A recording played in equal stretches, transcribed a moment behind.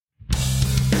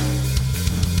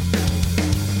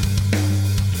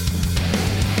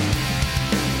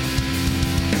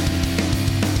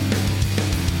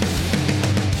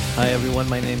Hi everyone,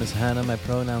 my name is Hannah. My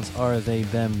pronouns are they,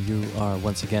 them. You are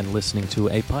once again listening to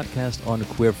a podcast on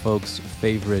queer folks'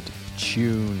 favorite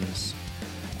tunes.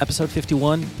 Episode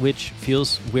 51, which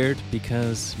feels weird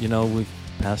because, we've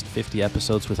passed 50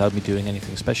 episodes without me doing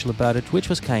anything special about it, which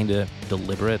was kind of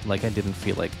deliberate. Like, I didn't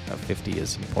feel like 50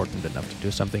 is important enough to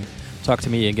do something. Talk to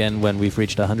me again when we've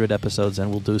reached 100 episodes and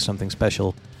we'll do something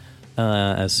special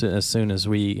as soon as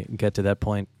we get to that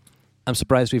point. I'm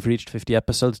surprised we've reached 50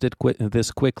 episodes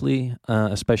this quickly,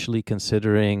 especially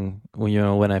considering,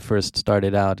 when I first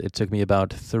started out, it took me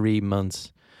about 3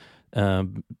 months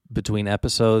between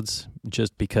episodes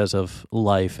just because of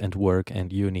life and work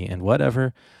and uni and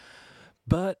whatever.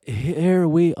 But here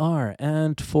we are,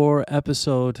 and for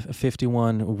episode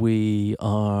 51, we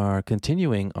are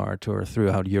continuing our tour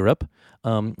throughout Europe.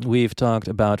 We've talked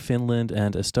about Finland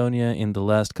and Estonia in the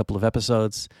last couple of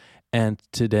episodes, and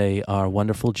today our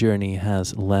wonderful journey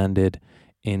has landed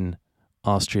in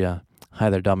Austria. Hi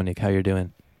there, Dominic. How you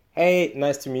doing? Hey,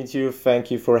 nice to meet you.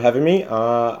 Thank you for having me.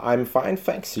 I'm fine,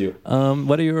 thanks you.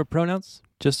 What are your pronouns,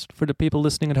 just for the people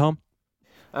listening at home?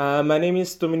 My name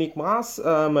is Dominique Maas.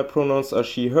 My pronouns are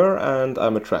she, her, and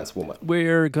I'm a trans woman.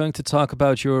 We're going to talk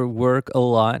about your work a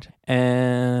lot,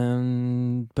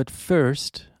 but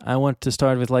first, I want to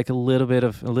start with like a little bit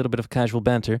of casual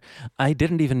banter. I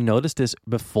didn't even notice this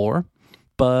before,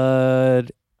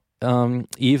 but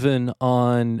even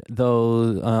on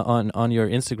those on your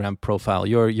Instagram profile,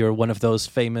 you're one of those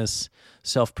famous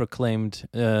self-proclaimed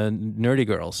nerdy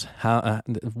girls. How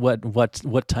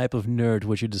what type of nerd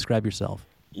would you describe yourself?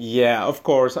 Yeah, of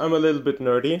course. I'm a little bit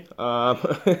nerdy,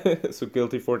 so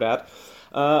guilty for that.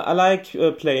 I like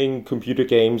playing computer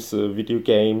games, video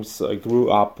games. I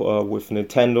grew up with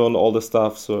Nintendo and all the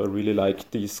stuff, so I really like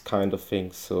these kind of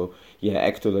things. So yeah,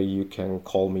 actually, you can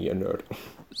call me a nerd.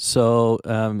 So,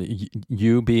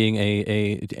 you being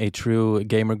a true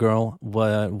gamer girl,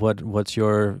 what's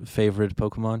your favorite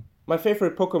Pokemon? My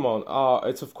favorite Pokemon,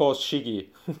 it's of course Shiggy.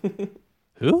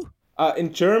 Who?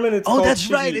 In German, it's called that's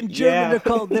Shiggy. right. In German,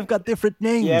 they've got different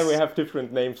names. Yeah, we have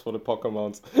different names for the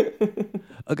Pokemons.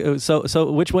 Okay,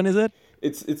 so which one is it?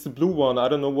 It's the blue one. I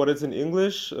don't know what it's in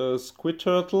English.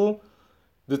 Squirtle.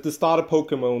 The starter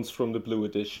Pokemons from the blue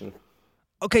edition.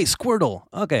 Okay, Squirtle.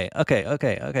 Okay.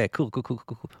 Cool.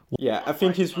 Yeah, I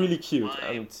think he's really cute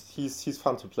and he's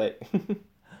fun to play.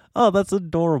 Oh, that's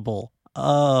adorable.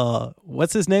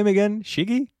 What's his name again?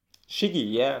 Shiggy?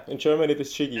 Shiggy, yeah. In German, it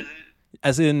is Shiggy.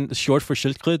 As in short for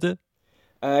Schildkröte?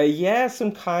 Yeah,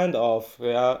 some kind of.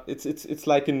 Yeah, it's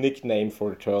like a nickname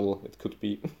for a turtle. It could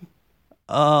be.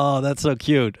 Oh, that's so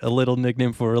cute. A little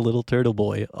nickname for a little turtle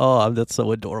boy. Oh, that's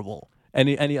so adorable.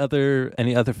 Any other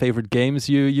favorite games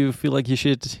you feel like you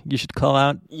should call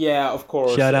out? Yeah, of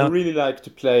course. Shout out. I really like to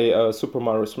play Super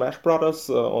Mario Smash Brothers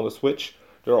on the Switch.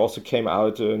 There also came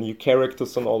out new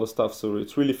characters and all the stuff, so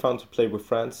it's really fun to play with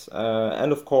friends.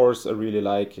 And of course, I really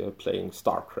like playing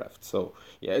StarCraft. So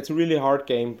yeah, it's a really hard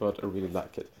game, but I really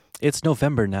like it. It's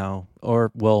November now,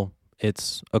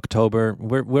 it's October.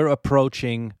 We're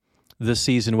approaching the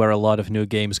season where a lot of new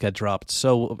games get dropped.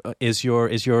 So is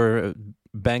your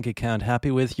bank account happy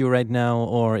with you right now,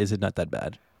 or is it not that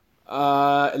bad?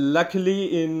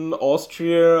 Luckily in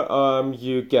Austria,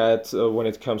 you get, when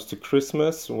it comes to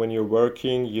Christmas, when you're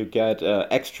working, you get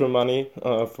extra money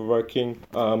for working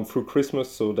through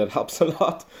Christmas, so that helps a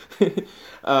lot.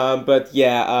 But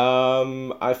yeah,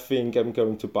 I think I'm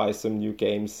going to buy some new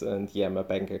games, and yeah, my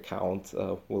bank account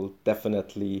will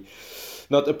definitely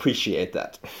not appreciate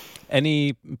that.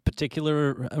 Any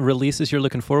particular releases you're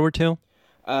looking forward to?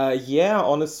 Yeah,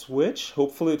 on a Switch.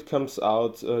 Hopefully it comes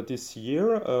out this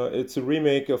year. It's a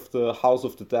remake of the House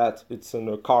of the Dead. It's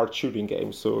a card shooting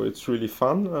game, so it's really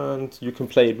fun, and you can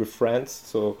play it with friends.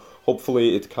 So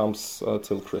hopefully it comes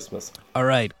till Christmas. All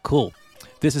right, cool.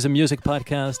 This is a music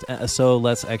podcast, so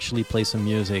let's actually play some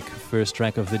music. First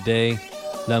track of the day,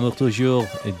 L'amour toujours,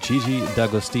 Gigi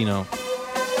D'Agostino.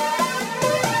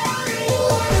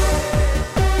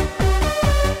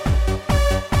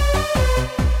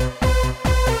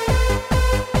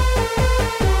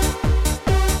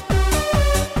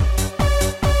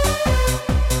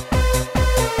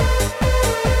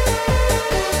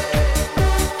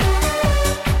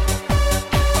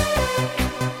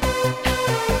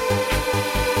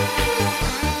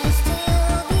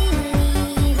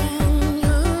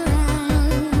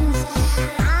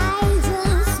 I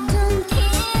just don't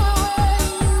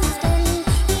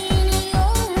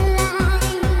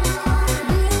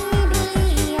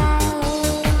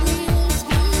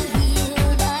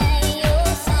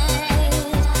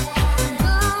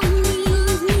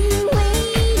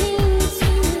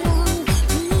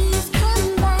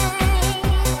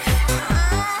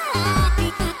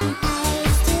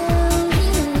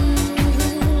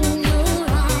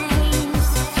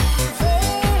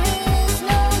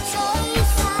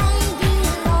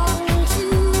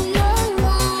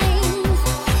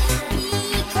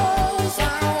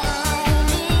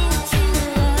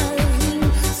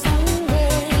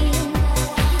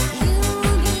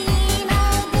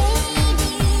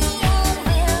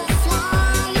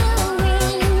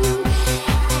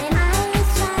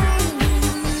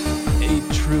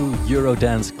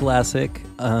Eurodance classic.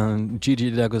 Gigi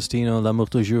D'Agostino, L'amour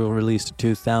toujours, released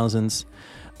 2000s.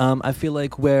 I feel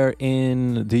like where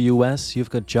in the US you've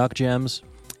got jock jams,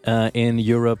 in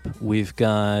Europe we've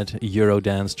got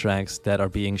Eurodance tracks that are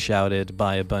being shouted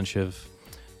by a bunch of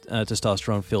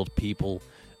testosterone-filled people,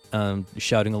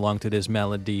 shouting along to this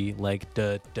melody like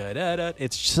da da da da.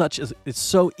 It's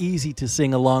so easy to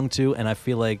sing along to, and I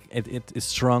feel like it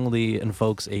strongly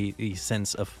invokes a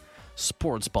sense of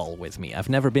sports ball with me. I've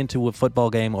never been to a football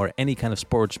game or any kind of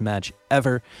sports match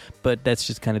ever, but that's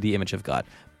just kind of the image I've got.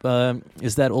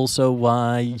 Is that also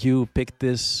why you picked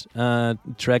this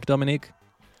track, Dominique?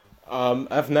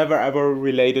 I've never ever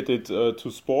related it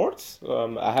to sports.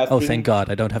 I have. Oh, thank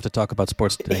God! I don't have to talk about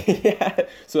sports today. Yeah,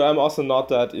 so I'm also not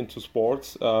that into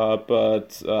sports,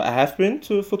 but I have been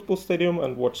to a football stadium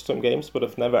and watched some games, but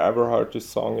I've never ever heard this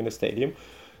song in a stadium.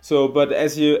 So, but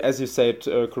as you said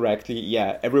correctly,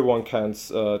 yeah, everyone can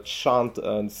chant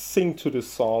and sing to this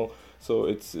song. So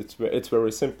it's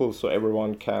very simple. So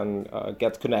everyone can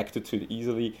get connected to it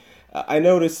easily. I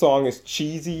know this song is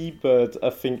cheesy, but I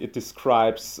think it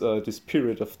describes this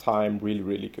period of time really,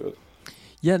 really good.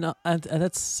 Yeah, no, and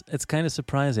it's kind of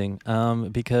surprising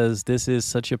because this is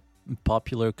such a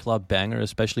popular club banger,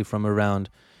 especially from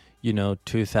around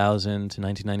 2000 to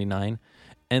 1999.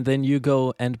 And then you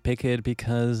go and pick it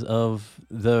because of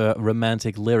the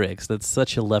romantic lyrics. That's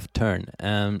such a left turn,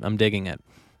 and I'm digging it.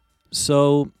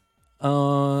 So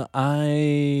I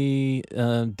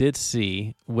did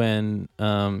see when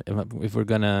if we're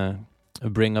gonna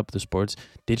bring up the sports,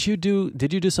 did you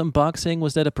do some boxing?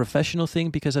 Was that a professional thing?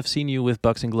 Because I've seen you with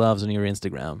boxing gloves on your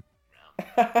Instagram.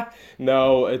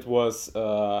 No, it was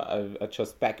I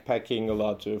just backpacking a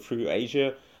lot through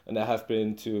Asia. And I have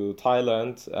been to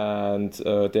Thailand, and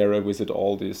there I visit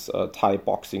all these Thai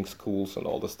boxing schools and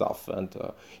all the stuff. And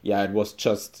yeah, it was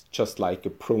just like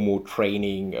a promo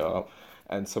training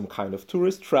and some kind of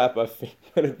tourist trap, I think.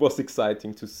 And it was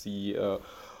exciting to see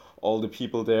all the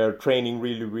people there training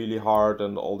really, really hard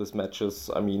and all these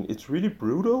matches. I mean, it's really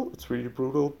brutal.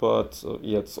 But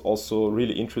yeah, it's also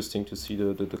really interesting to see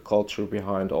the culture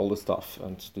behind all the stuff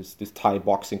and this Thai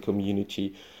boxing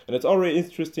community. And it's already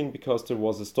interesting because there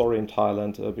was a story in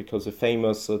Thailand because a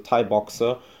famous Thai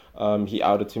boxer, he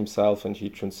outed himself and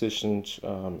he transitioned.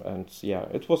 And yeah,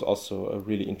 it was also a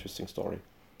really interesting story.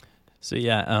 So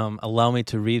yeah, allow me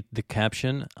to read the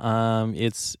caption.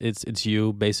 It's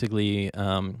you basically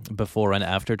before and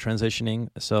after transitioning.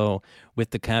 So with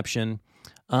the caption,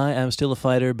 I am still a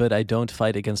fighter, but I don't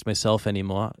fight against myself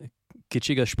anymore.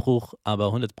 Kitschiger Spruch,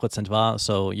 aber 100% wahr.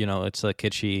 So, it's a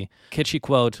kitschy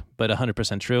quote, but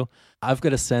 100% true. I've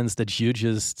got a sense that you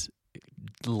just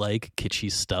like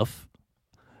kitschy stuff.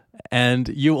 And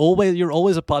you're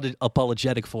always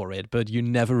apologetic for it, but you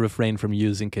never refrain from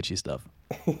using kitschy stuff.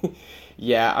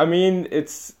 Yeah, I mean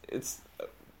it's a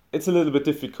little bit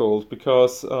difficult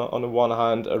because on the one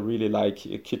hand I really like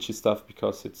kitschy stuff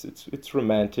because it's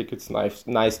romantic, it's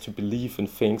nice to believe in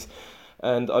things,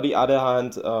 and on the other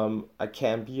hand I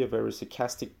can be a very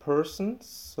sarcastic person.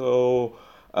 So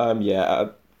yeah,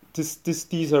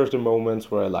 these are the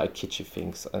moments where I like kitschy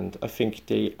things, and I think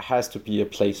there has to be a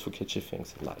place for kitschy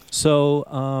things in life. So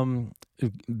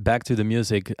back to the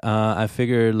music, I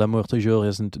figure L'amour toujours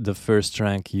isn't the first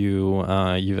track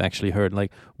you've actually heard.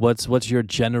 Like, what's your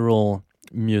general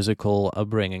musical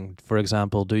upbringing? For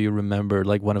example, do you remember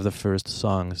like one of the first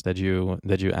songs that you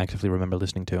actively remember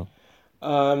listening to?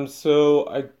 So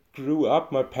I grew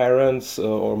up, my parents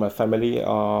or my family,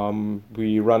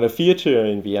 we run a theater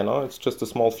in Vienna. It's just a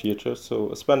small theater,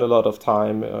 so I spent a lot of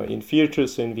time in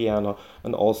theaters in Vienna,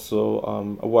 and also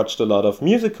I watched a lot of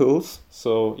musicals.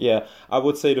 So yeah, I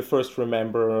would say the first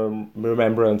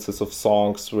remembrances of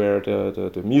songs were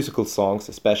the musical songs,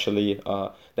 especially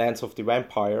Dance of the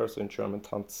Vampires, in German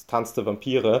Tanz der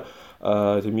Vampire,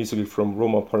 the musical from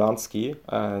Roman Polanski.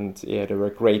 And yeah, they were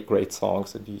great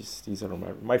songs, and these are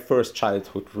my first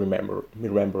childhood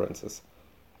remembrances.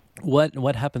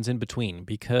 What happens in between?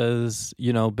 Because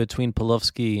between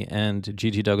Polanski and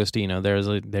Gigi D'Agostino,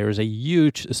 there is a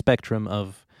huge spectrum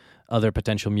of other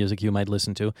potential music you might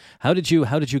listen to. How did you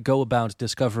go about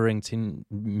discovering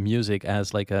music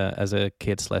as a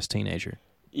kid/teenager?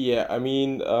 Yeah, I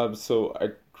mean, so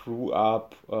I grew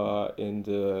up in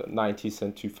the 90s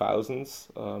and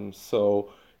 2000s. So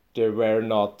there were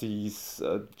not these,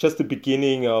 just the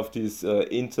beginning of these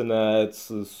internet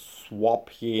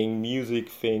swapping music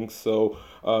things. So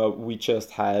we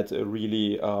just had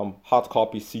really hard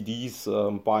copy CDs,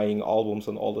 buying albums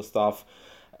and all the stuff.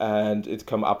 And it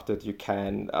come up that you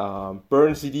can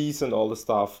burn CDs and all the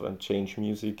stuff and change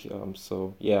music.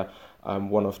 So yeah,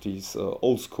 I'm one of these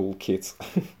old school kids.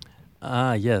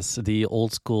 Ah, yes, the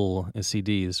old school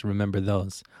CDs. Remember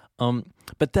those?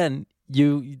 But then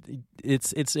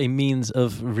it's a means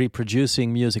of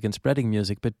reproducing music and spreading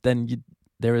music. But then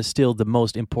there is still the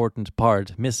most important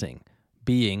part missing,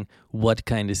 being what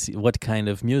kind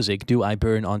of music do I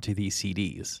burn onto these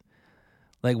CDs?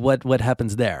 Like what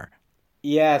happens there?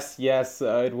 Yes, yes,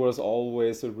 it was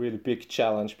always a really big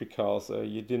challenge because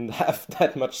you didn't have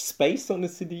that much space on the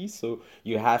CD, so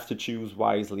you have to choose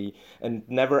wisely and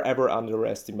never ever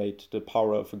underestimate the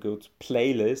power of a good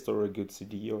playlist or a good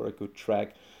CD or a good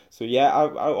track. So yeah,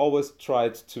 I always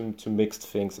tried to mix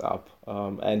things up,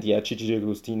 and yeah, Gigi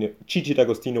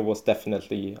D'Agostino was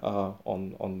definitely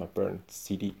on my burned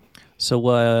CD. So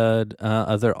what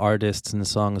other artists and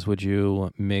songs would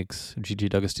you mix Gigi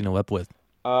D'Agostino up with?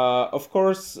 Of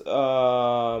course, Red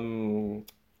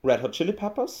Hot Chili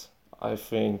Peppers. I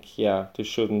think yeah, they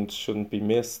shouldn't be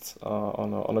missed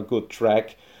on a good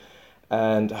track.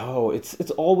 And oh,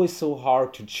 it's always so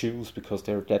hard to choose because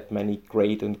there are that many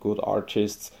great and good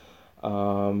artists.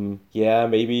 Yeah,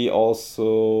 maybe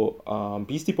also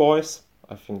Beastie Boys.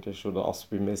 I think they should also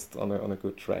be missed on a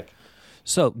good track.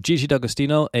 So Gigi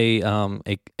D'Agostino,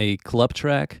 a club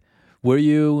track. Were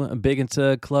you big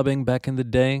into clubbing back in the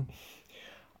day?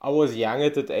 I was young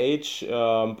at that age,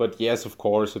 but yes, of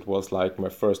course, it was like my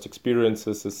first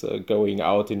experiences is going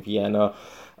out in Vienna.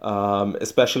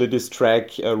 Especially this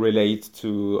track relates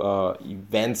to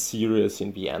event series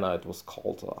in Vienna. It was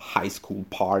called High School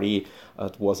Party.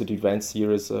 It was an event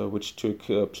series which took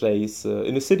place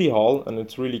in a city hall, and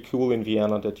it's really cool in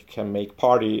Vienna that you can make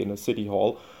party in a city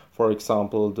hall. For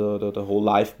example, the whole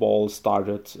live ball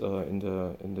started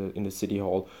in the city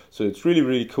hall, so it's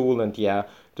really cool. And yeah,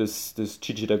 this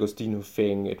Gigi D'Agostino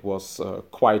thing, it was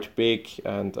quite big,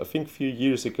 and I think a few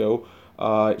years ago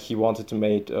he wanted to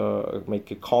make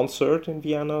a concert in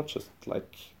Vienna, just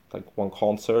like one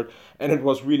concert, and it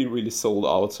was really sold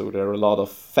out. So there are a lot of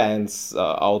fans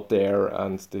out there,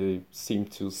 and they seem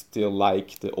to still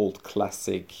like the old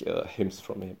classic hymns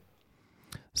from him.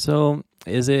 So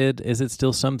is it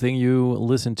still something you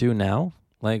listen to now?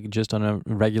 Like just on a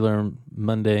regular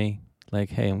Monday, like,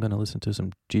 hey, I'm gonna listen to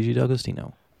some Gigi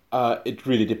D'Agostino. It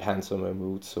really depends on my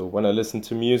mood. So when I listen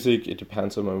to music, it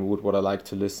depends on my mood, what I like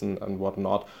to listen and what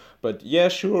not. But yeah,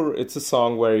 sure, it's a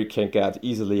song where you can get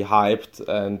easily hyped,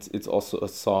 and it's also a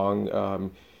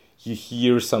song you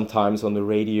hear sometimes on the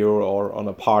radio or on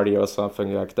a party or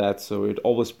something like that. So it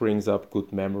always brings up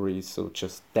good memories. So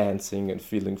just dancing and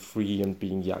feeling free and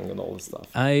being young and all the stuff.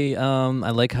 I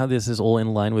like how this is all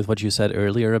in line with what you said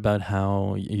earlier about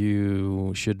how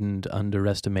you shouldn't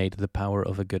underestimate the power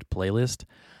of a good playlist.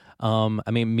 I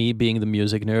mean, me being the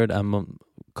music nerd, I'm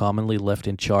commonly left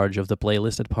in charge of the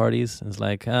playlist at parties. It's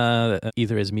like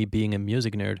either as me being a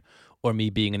music nerd or me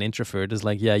being an introvert. It's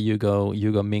like, yeah, you go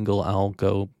mingle, I'll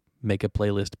go make a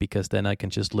playlist because then I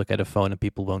can just look at a phone and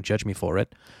people won't judge me for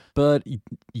it. But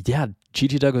yeah,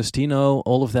 Gigi D'Agostino,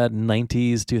 all of that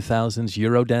 90s, 2000s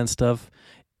Eurodance stuff,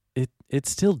 it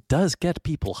still does get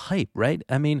people hype, right?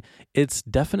 I mean, it's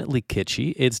definitely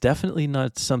kitschy. It's definitely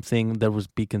not something that would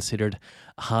be considered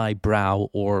highbrow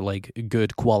or like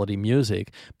good quality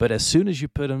music. But as soon as you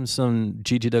put on some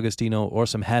Gigi D'Agostino or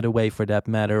some Hathaway for that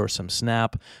matter or some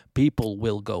Snap, people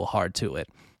will go hard to it.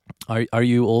 Are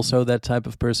you also that type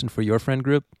of person for your friend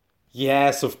group?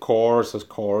 Yes, of course,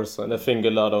 and I think a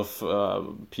lot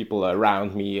of people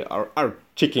around me are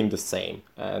checking the same.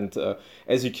 And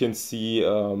as you can see,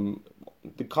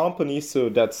 the company, so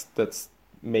that's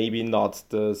maybe not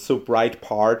the so bright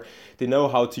part. They know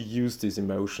how to use these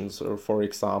emotions. Or for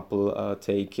example,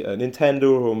 take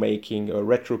Nintendo, who are making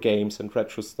retro games and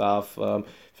retro stuff.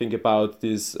 Think about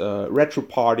this retro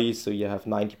parties. So you have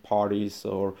 90 parties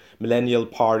or millennial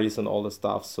parties and all the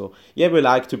stuff. So yeah, we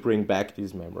like to bring back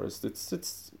these memories.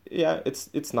 It's yeah,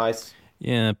 it's nice.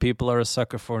 Yeah, people are a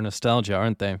sucker for nostalgia,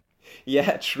 aren't they?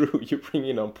 Yeah, true. You bring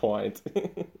it on point.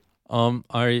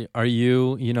 Are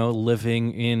you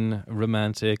living in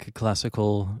romantic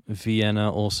classical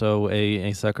Vienna also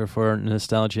a sucker for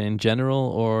nostalgia in general,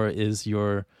 or is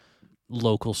your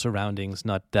local surroundings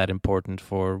not that important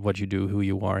for what you do, who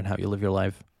you are, and how you live your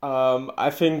life?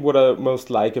 I think what I most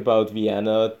like about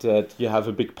Vienna that you have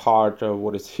a big part of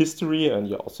what is history, and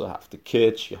you also have the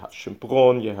kitsch, you have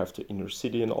Schönbrunn, you have the inner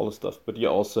city and all the stuff, but you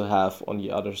also have on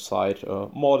the other side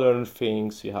modern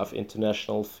things, you have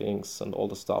international things and all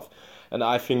the stuff. And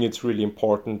I think it's really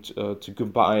important to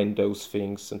combine those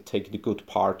things and take the good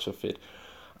parts of it.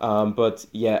 But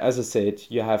yeah, as I said,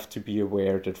 you have to be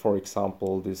aware that, for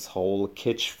example, this whole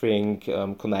kitsch thing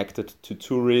connected to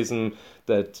tourism,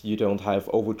 that you don't have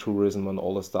over tourism and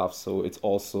all the stuff. So it's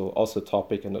also a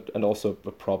topic and also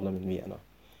a problem in Vienna.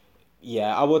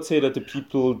 Yeah, I would say that the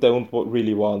people don't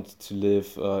really want to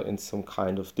live in some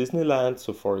kind of Disneyland.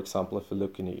 So, for example, if you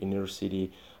look in the inner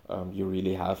city, you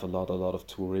really have a lot of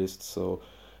tourists. So,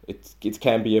 it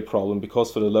can be a problem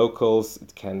because for the locals,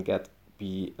 it can get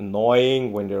be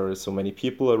annoying when there are so many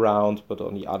people around. But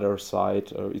on the other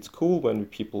side, it's cool when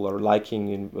people are liking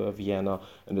in Vienna,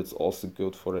 and it's also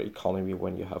good for the economy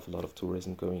when you have a lot of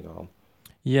tourism going on.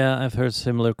 Yeah, I've heard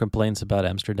similar complaints about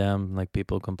Amsterdam, like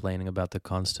people complaining about the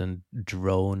constant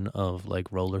drone of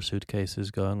like roller suitcases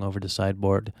going over the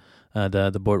sideboard,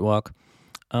 the boardwalk.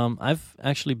 I've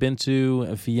actually been to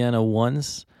Vienna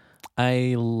once.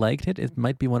 I liked it. It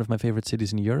might be one of my favorite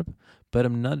cities in Europe, but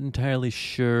I'm not entirely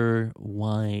sure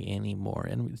why anymore.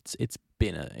 And it's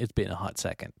been a hot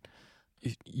second.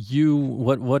 You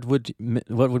what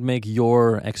would make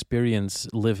your experience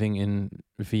living in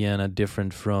Vienna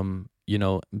different from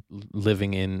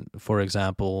living in, for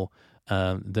example,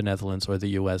 the Netherlands or the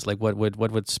US? Like what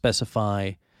would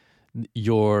specify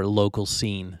your local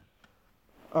scene?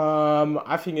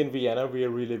 I think in Vienna we are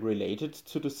really related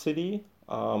to the city.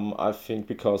 I think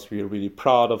because we are really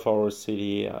proud of our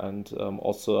city and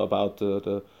also about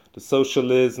the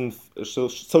socialist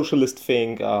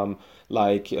thing,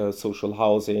 like social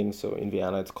housing. So in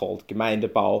Vienna it's called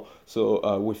Gemeindebau.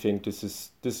 So we think this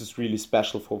is really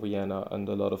special for Vienna and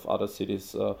a lot of other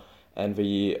cities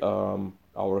envy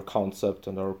our concept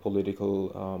and our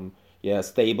political yeah,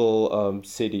 stable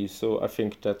city. So I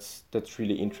think that's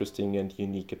really interesting and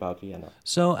unique about Vienna.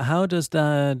 So how does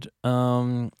that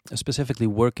specifically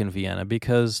work in Vienna?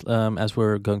 Because as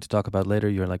we're going to talk about later,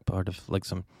 you're like part of like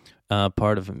some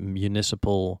part of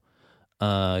municipal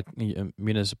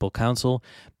council,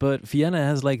 but Vienna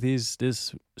has like these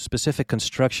specific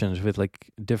constructions with like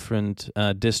different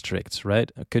districts,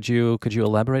 right? Could you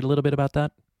elaborate a little bit about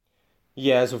that?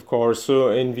 Yes, of course. So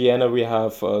in Vienna, we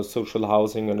have social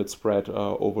housing, and it's spread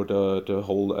over the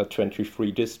whole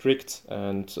 23 districts.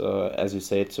 And as you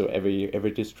said, so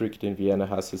every district in Vienna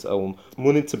has its own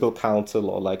municipal council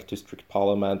or like district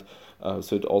parliament.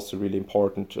 So it's also really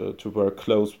important to work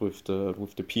close with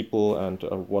the people and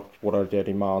what are their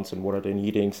demands and what are their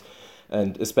needings.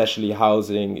 And especially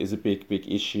housing is a big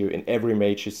issue in every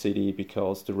major city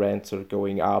because the rents are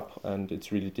going up and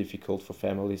it's really difficult for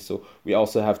families. So we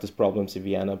also have these problems in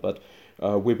Vienna, but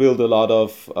we build a lot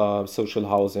of social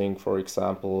housing. For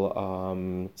example,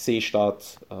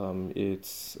 Seestadt.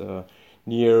 It's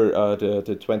near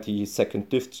the 22nd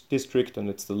district, and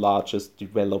it's the largest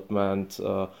development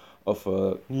of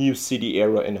a new city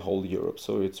era in whole Europe.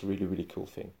 So it's a really cool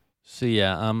thing. So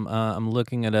yeah, I'm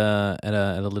looking at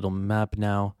a little map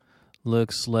now.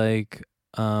 Looks like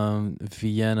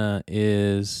Vienna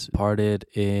is parted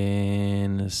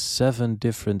in 7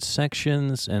 different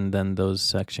sections, and then those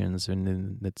sections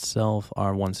in itself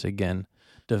are once again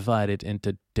divided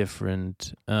into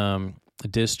different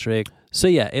districts. So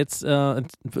yeah,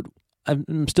 but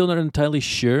I'm still not entirely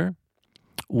sure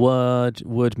what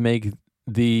would make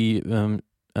the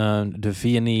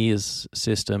Viennese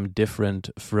system different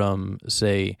from,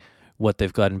 say, what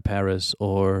they've got in Paris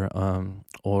or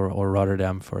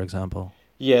Rotterdam, for example?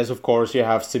 Yes, of course, you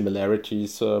have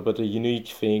similarities, but the unique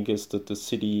thing is that the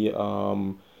city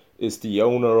is the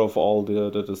owner of all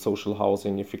the social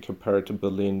housing. If you compare it to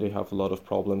Berlin, they have a lot of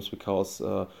problems because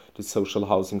the social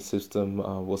housing system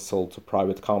was sold to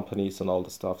private companies and all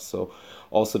the stuff. So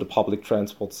also the public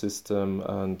transport system.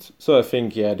 And so I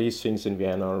think, yeah, these things in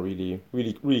Vienna are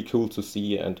really cool to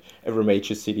see. And every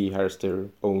major city has their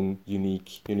own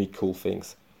unique cool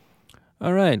things.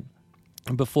 All right.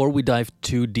 Before we dive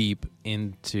too deep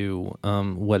into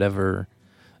whatever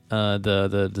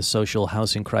the social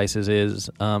housing crisis is,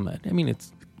 I mean,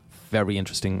 it's very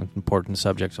interesting, important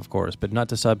subject, of course, but not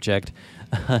the subject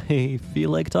I feel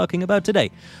like talking about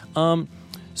today.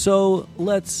 So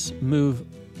let's move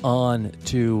on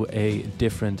to a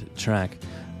different track.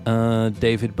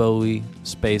 David Bowie,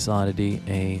 Space Oddity,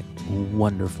 a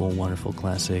wonderful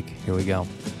classic. Here we go.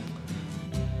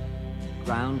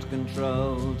 Ground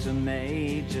control to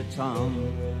Major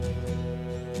Tom.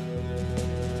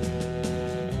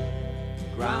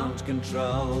 Ground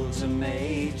control to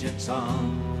Major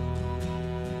Tom.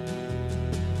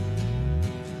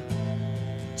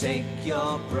 Take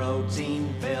your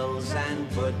protein pills and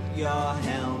put your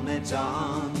helmet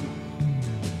on.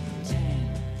 10.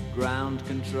 Ground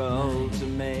control to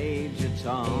Major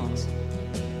Tom.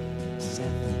 8,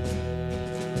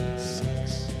 7,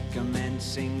 6.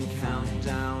 Commencing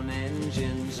countdown,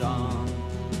 engines on.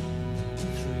 3,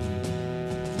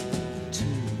 2.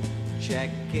 Check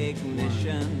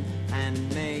ignition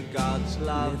and may God's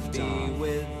love be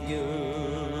with you.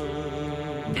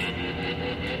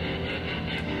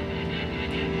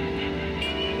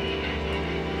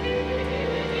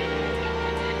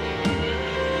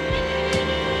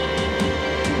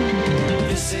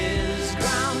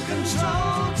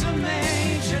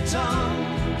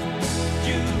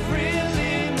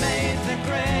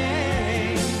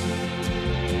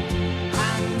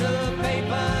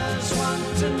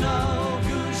 know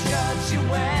whose shirt you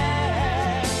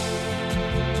wear.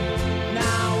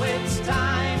 Now it's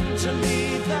time to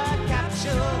leave the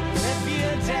capsule if you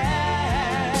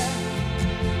dare.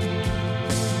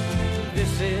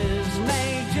 This is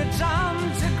Major Tom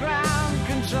to ground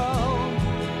control.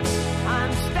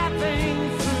 I'm stepping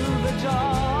through the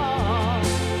door,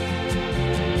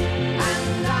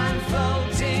 and I'm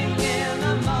floating in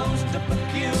a most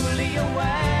peculiar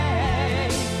way.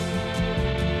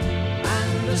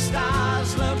 And the stars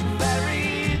look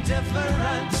very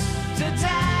different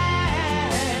today.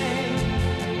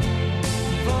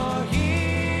 For here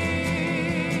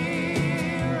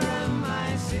am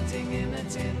I sitting in a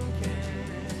tin can.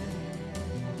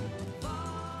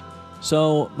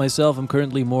 So myself, I'm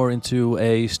currently more into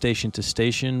a station to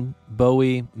station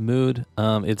Bowie mood.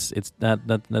 That's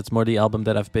more the album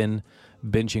that I've been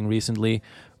binging recently.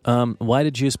 Why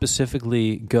did you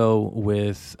specifically go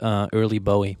with early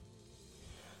Bowie?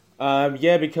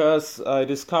 Yeah, because I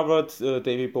discovered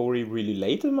David Bowie really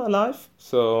late in my life.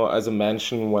 So, as I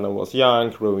mentioned, when I was young,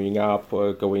 growing up,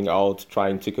 going out,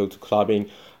 trying to go to clubbing,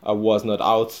 I was not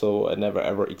out, so I never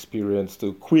ever experienced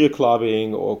queer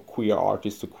clubbing or queer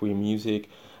artists or queer music.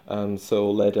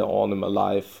 So later on in my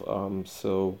life,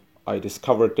 so I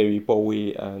discovered David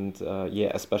Bowie, and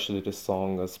yeah, especially the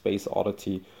song "Space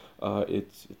Oddity."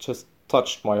 It just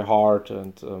touched my heart,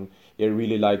 and yeah, I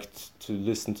really liked to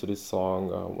listen to this song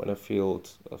when I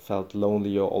felt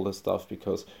lonely or all this stuff,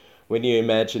 because when you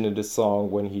imagine in the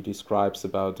song when he describes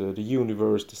about the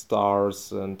universe, the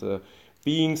stars, and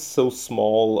being so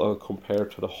small compared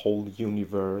to the whole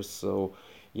universe, so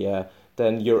yeah,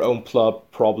 then your own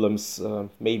problems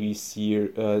maybe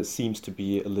seems to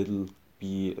be a little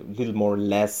more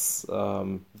less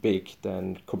big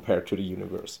than compared to the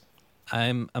universe.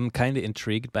 I'm kind of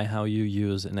intrigued by how you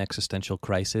use an existential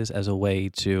crisis as a way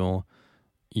to,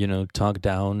 talk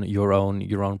down your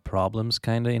own problems,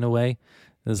 kind of in a way.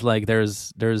 There's like,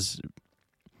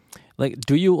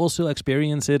 do you also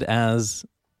experience it as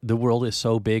the world is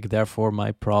so big, therefore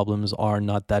my problems are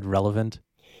not that relevant?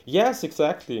 Yes,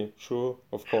 exactly. True,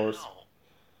 of course.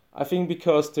 I think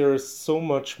because there's so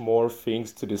much more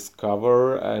things to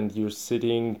discover, and you're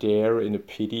sitting there in a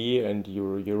pity, and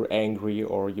you're angry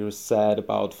or you're sad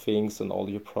about things and all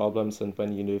your problems, and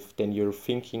when then you're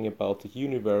thinking about the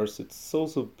universe, it's so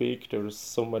big. There's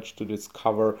so much to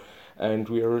discover, and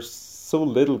we are so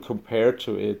little compared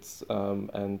to it.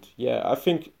 And yeah, I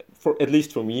think for at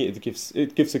least for me, it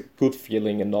gives a good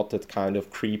feeling, and not that kind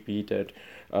of creepy that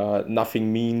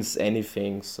nothing means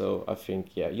anything. So I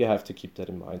think, yeah, you have to keep that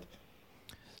in mind.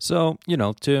 So,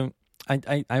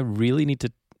 I really need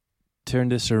to turn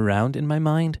this around in my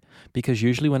mind, because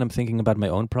usually when I'm thinking about my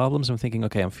own problems, I'm thinking,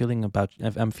 okay,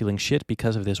 I'm feeling shit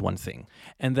because of this one thing.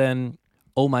 And then,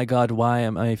 oh my God, why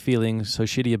am I feeling so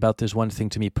shitty about this one thing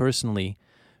to me personally?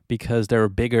 Because there are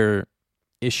bigger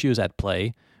issues at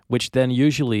play, which then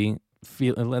usually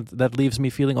that leaves me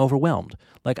feeling overwhelmed.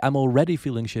 Like, I'm already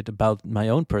feeling shit about my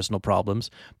own personal problems,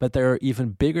 but there are even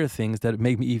bigger things that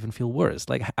make me even feel worse.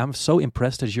 Like, I'm so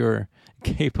impressed that you're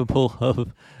capable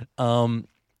of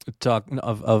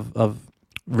of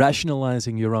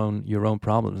rationalizing your own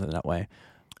problems in that way.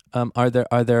 Are there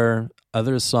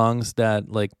other songs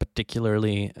that like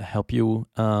particularly help you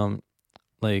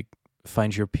like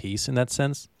find your peace in that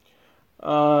sense?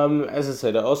 As I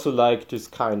said, I also like this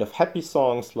kind of happy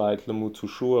songs like L'amour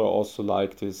toujours. I also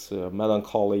like this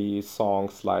melancholy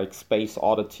songs like Space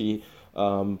Oddity.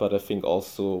 But I think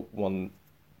also one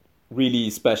really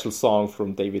special song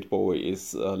from David Bowie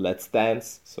is Let's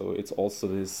Dance. So it's also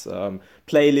this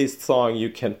playlist song you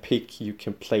can pick, you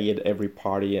can play at every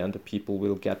party, and the people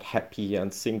will get happy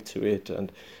and sing to it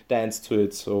and dance to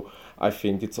it. So I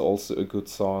think it's also a good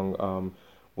song.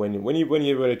 When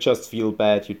you just feel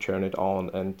bad, you turn it on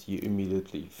and you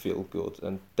immediately feel good,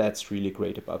 and that's really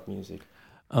great about music.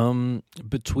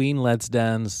 Between Let's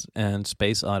Dance and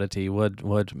Space Oddity,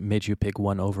 what made you pick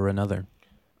one over another?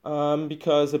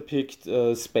 Because I picked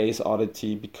Space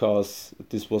Oddity because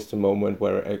this was the moment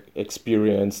where I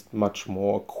experienced much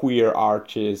more queer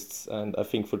artists, and I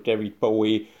think for David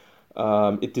Bowie,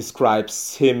 it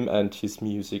describes him and his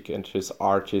music and his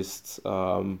artists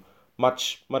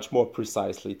much more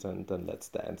precisely than Let's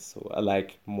Dance. So I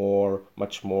like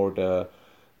much more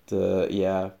the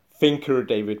yeah, thinker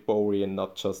David Bowie, and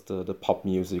not just the pop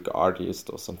music artist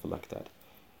or something like that.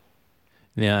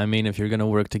 Yeah, I mean, if you're going to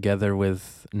work together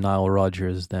with Nile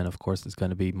Rodgers, then of course it's going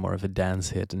to be more of a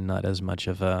dance hit and not as much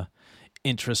of a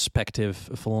introspective,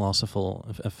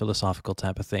 philosophical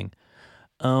type of thing.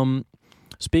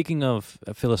 Speaking of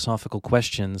philosophical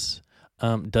questions,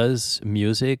 does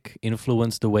music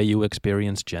influence the way you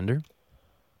experience gender?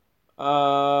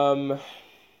 Um,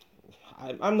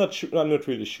 I'm not sure. I'm not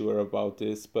really sure about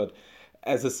this, but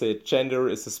as I said, gender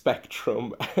is a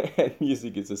spectrum, and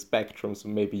music is a spectrum. So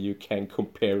maybe you can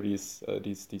compare these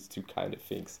two kind of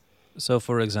things. So,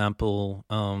 for example,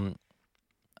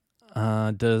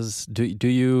 does do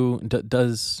you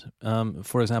does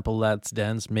for example, Let's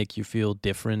Dance make you feel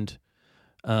different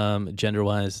gender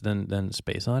wise than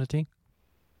Space Oddity?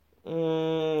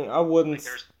 I wouldn't.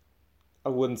 I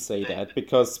wouldn't say that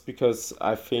because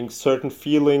I think certain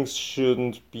feelings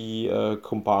shouldn't be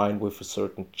combined with a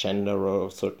certain gender or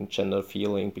a certain gender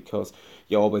feeling because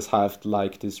you always have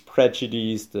like this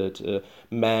prejudice that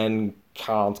men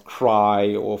can't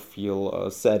cry or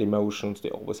feel sad emotions. They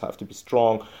always have to be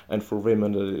strong, and for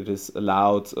women it is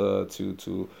allowed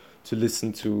to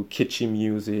listen to kitschy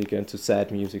music and to sad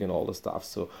music and all the stuff.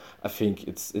 So I think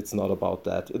it's not about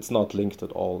that. It's not linked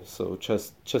at all. So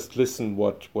just listen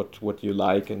what you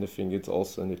like, and I think it's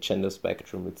also in the gender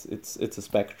spectrum. It's a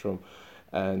spectrum,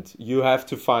 and you have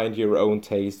to find your own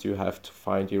taste. You have to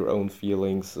find your own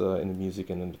feelings in the music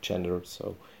and in the gender.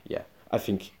 So yeah, I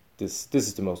think this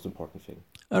is the most important thing.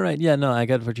 All right, yeah, no, I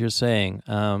get what you're saying.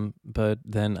 But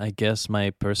then I guess my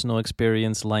personal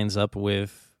experience lines up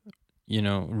with,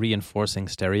 reinforcing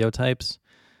stereotypes,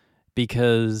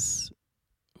 because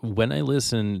when I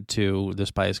listen to the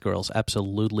Spice Girls,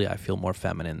 absolutely I feel more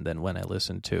feminine than when I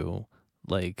listen to,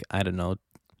 like, I don't know.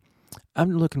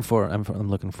 I'm looking for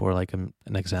like an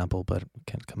example, but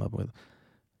can't come up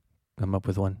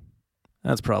with one.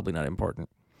 That's probably not important.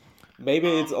 Maybe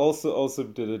it's also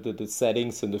the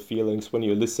settings and the feelings when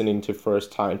you're listening to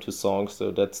first time to songs. So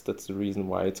that's the reason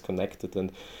why it's connected,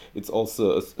 and it's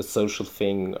also a social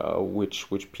thing, which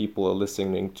people are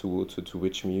listening to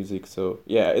which music. So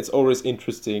yeah, it's always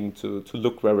interesting to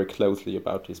look very closely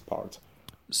about this part.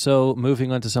 So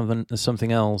moving on to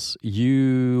something else,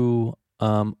 you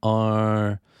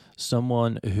are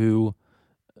someone who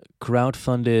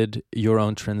crowdfunded your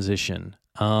own transition.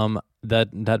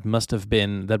 That must have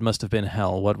been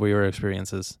hell. What were your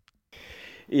experiences?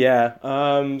 Yeah.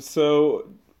 So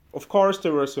of course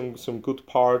there were some good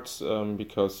parts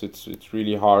because it's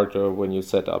really hard when you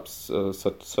set up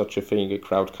such a thing, a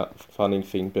crowdfunding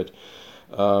thing, but.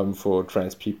 For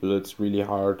trans people, it's really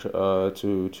hard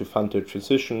to fund their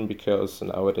transition because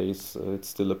nowadays it's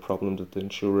still a problem that the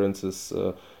insurances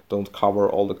don't cover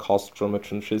all the costs from a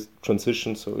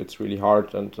transition. So it's really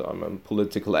hard, and I'm a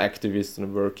political activist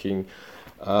and working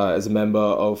as a member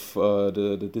of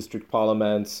the district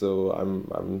parliament. So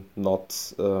I'm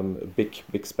not a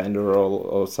big spender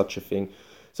or such a thing.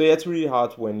 So yeah, it's really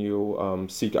hard when you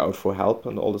seek out for help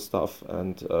and all the stuff,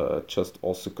 and just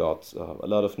also got a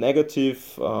lot of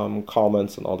negative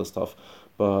comments and all the stuff,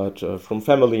 but from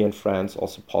family and friends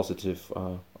also positive,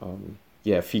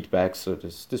 feedback. So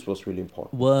this was really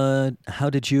important. What? How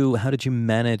did you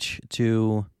manage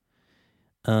to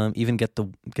even get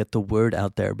the word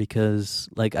out there? Because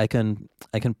like I can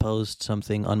post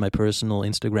something on my personal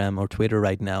Instagram or Twitter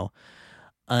right now.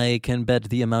 I can bet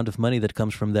the amount of money that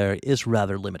comes from there is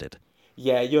rather limited.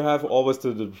 Yeah, you have always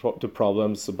the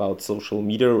problems about social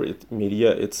media.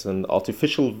 It's an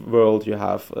artificial world. You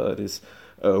have this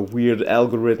weird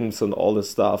algorithms and all this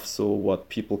stuff. So what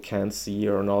people can see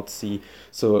or not see.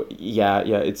 So yeah,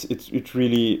 it's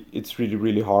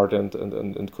really hard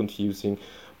and confusing.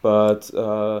 But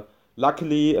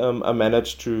luckily, I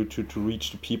managed to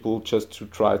reach the people just to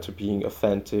try to being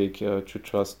authentic, to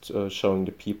just showing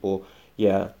the people.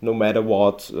 Yeah, no matter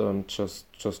what,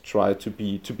 just try to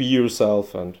be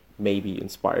yourself and maybe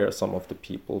inspire some of the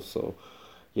people. So,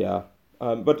 yeah,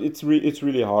 but it's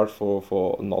really hard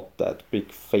for not that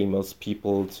big famous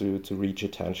people to reach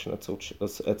attention at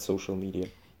social media.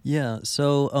 Yeah.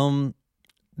 So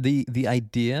the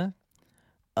idea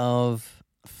of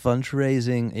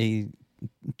fundraising a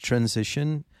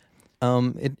transition,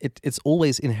 it's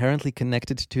always inherently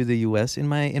connected to the US in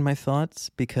my thoughts,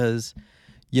 because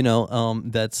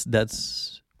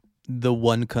that's the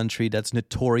one country that's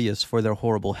notorious for their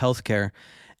horrible healthcare.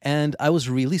 And I was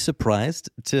really surprised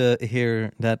to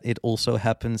hear that it also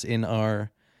happens in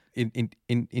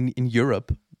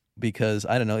Europe, because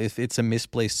I don't know if it's a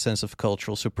misplaced sense of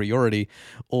cultural superiority,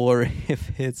 or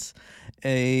if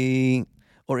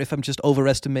I'm just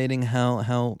overestimating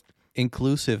how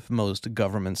inclusive most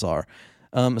governments are.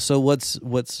 So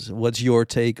what's your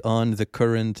take on the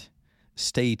current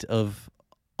state of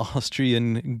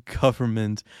Austrian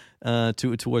government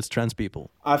towards trans people?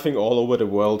 I think all over the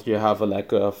world you have a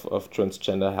lack of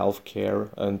transgender healthcare,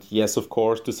 and yes, of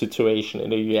course, the situation in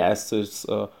the US is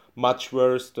much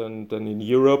worse than in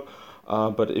Europe.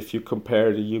 But if you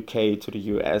compare the UK to the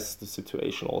US, the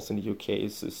situation also in the UK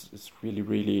is really,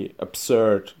 really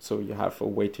absurd. So you have a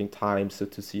waiting time so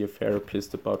to see a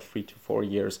therapist about 3 to 4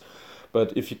 years.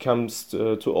 But if it comes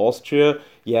to Austria,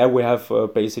 yeah, we have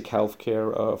basic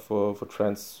healthcare for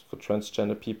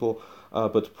transgender people.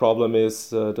 But the problem is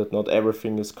that not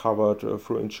everything is covered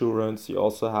through insurance. You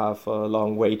also have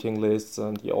long waiting lists,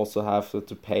 and you also have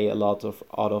to pay a lot of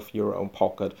out of your own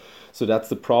pocket. So that's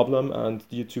the problem. And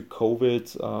due to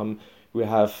COVID, we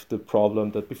have the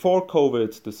problem that before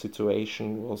COVID, the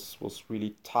situation was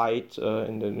really tight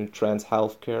in trans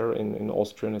healthcare in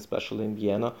Austria, and especially in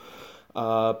Vienna.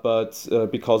 But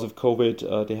because of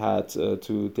COVID, they had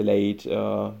to delay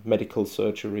medical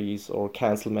surgeries or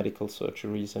cancel medical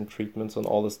surgeries and treatments and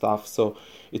all the stuff. So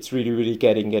it's really, really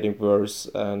getting worse.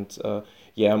 And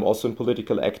yeah, I'm also a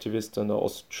political activist, and I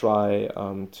also try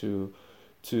to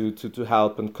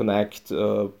help and connect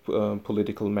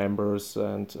political members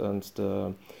and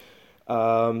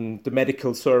the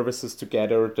medical services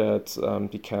together, that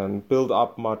they can build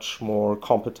up much more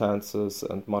competences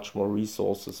and much more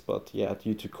resources. But yeah,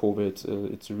 due to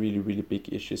COVID, it's a really, really big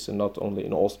issue. So not only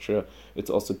in Austria, it's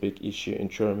also a big issue in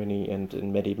Germany and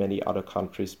in many, many other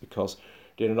countries, because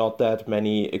there are not that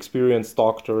many experienced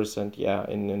doctors. And yeah,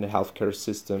 in the healthcare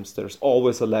systems, there's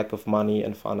always a lack of money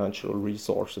and financial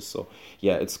resources. So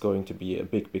yeah, it's going to be a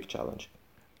big, big challenge.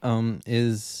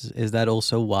 Is that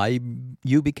also why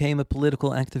you became a political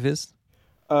activist?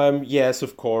 Yes,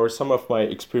 of course. Some of my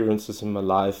experiences in my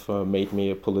life made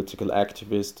me a political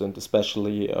activist, and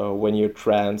especially when you're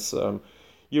trans,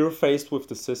 you're faced with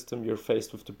the system, you're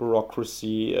faced with the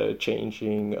bureaucracy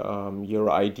changing your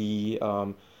ID,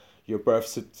 your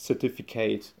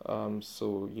certificate.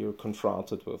 So you're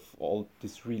confronted with all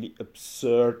this really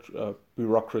absurd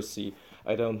bureaucracy.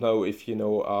 I don't know if you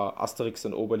know Asterix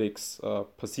and Obelix,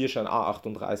 Passierschein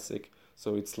A38.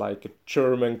 So it's like a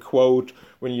German quote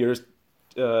when you're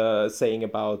saying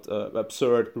about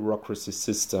absurd bureaucracy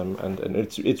system, and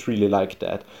it's really like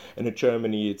that. And in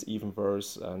Germany, it's even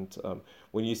worse. And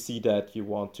when you see that, you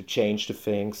want to change the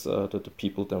things that the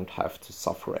people don't have to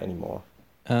suffer anymore.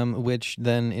 Which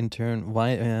then, in turn,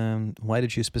 why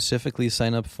did you specifically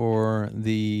sign up for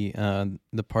the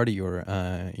party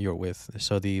you're with?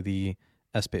 So the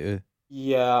SPÖ.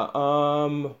 Yeah,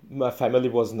 my family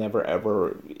was never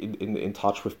ever in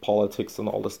touch with politics and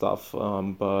all the stuff.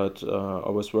 But I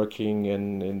was working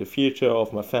in the future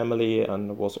of my family,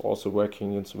 and was also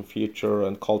working in some future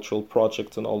and cultural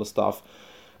projects and all the stuff.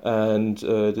 And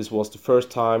this was the first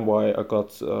time why I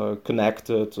got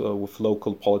connected with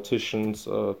local politicians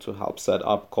to help set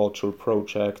up cultural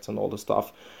projects and all the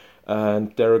stuff.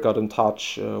 And there I got in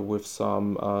touch with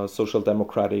some social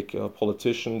democratic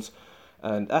politicians.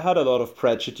 And I had a lot of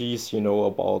prejudice,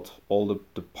 about all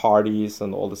the parties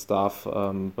and all the stuff.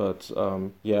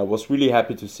 Yeah, I was really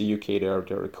happy to see UK.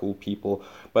 They're cool people.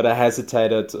 But I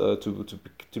hesitated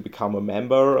to become a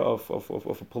member of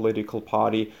a political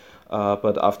party.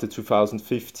 But after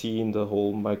 2015, the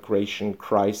whole migration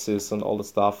crisis and all the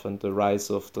stuff, and the rise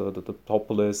of the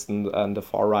populists and the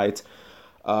far right,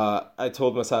 I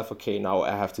told myself, okay, now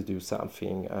I have to do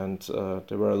something. And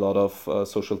there were a lot of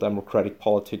social democratic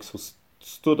politics who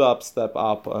step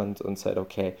up and said,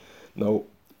 okay, no,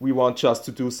 we want just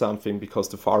to do something, because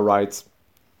the far right,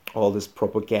 all this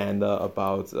propaganda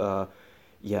about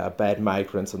bad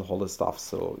migrants and all this stuff.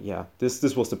 So yeah,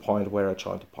 this was the point where I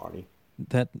joined the party.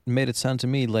 That made it sound to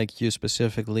me like you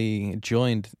specifically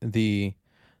joined the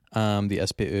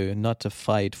SPÖ not to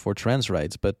fight for trans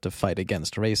rights, but to fight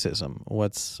against racism.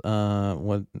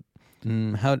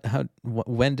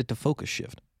 When did the focus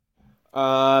shift?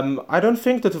 I don't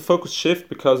think that the focus shift,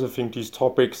 because I think these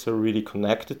topics are really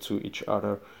connected to each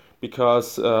other.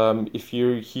 Because if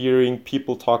you're hearing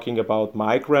people talking about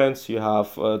migrants, you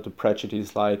have the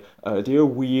prejudice like they're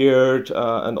weird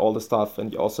and all the stuff,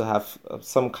 and you also have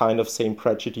some kind of same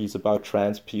prejudice about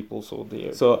trans people.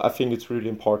 So I think it's really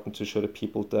important to show the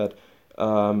people that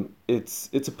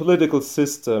it's a political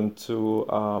system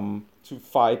to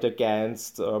fight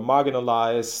against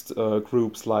marginalized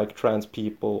groups like trans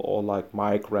people or like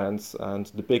migrants, and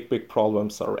the big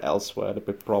problems are elsewhere. The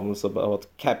big problems about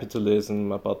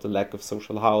capitalism, about the lack of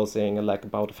social housing, a lack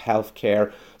about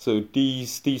healthcare. So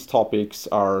these topics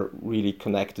are really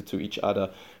connected to each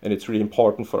other, and it's really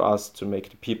important for us to make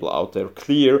the people out there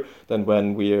clear that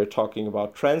when we're talking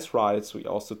about trans rights, we're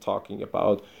also talking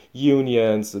about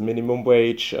unions, the minimum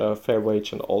wage, fair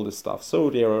wage, and all this stuff. So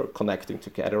they are connecting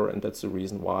together, and that's the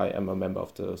reason why I'm a member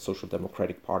of the Social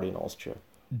Democratic Party in Austria.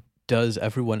 Does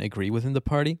everyone agree within the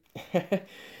party?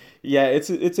 Yeah, it's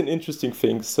an interesting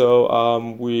thing.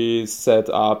 So we set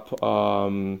up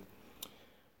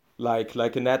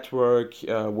like a network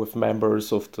with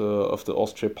members of the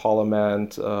Austrian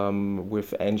Parliament,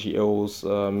 with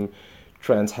NGOs,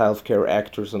 trans healthcare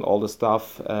actors, and all the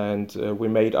stuff. And we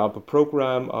made up a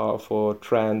program for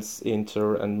trans,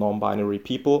 inter, and non-binary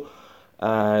people.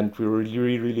 And we were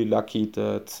really, really lucky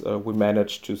that we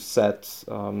managed to set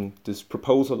this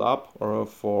proposal up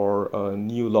for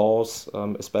new laws,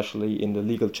 especially in the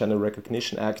Legal Gender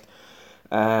Recognition Act.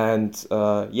 And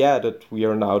that we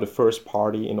are now the first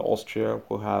party in Austria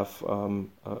who have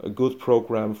a good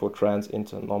program for trans,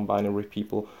 inter, and non-binary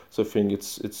people. So I think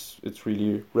it's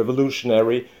really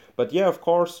revolutionary. But yeah, of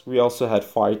course, we also had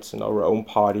fights in our own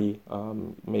party.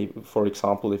 Maybe, for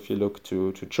example, if you look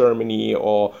to Germany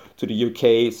or to the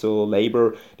UK, so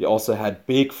Labour, they also had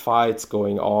big fights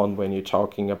going on when you're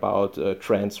talking about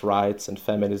trans rights and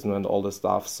feminism and all the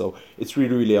stuff. So it's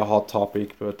really, really a hot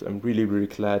topic. But I'm really, really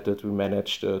glad that we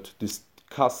managed to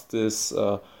discuss this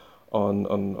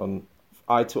on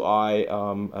eye to eye,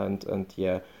 and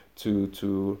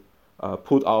to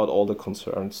put out all the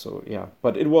concerns. So yeah,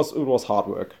 but it was hard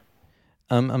work.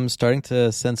 I'm starting to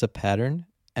sense a pattern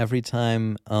every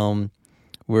time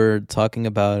we're talking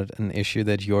about an issue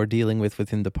that you're dealing with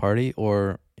within the party,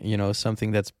 or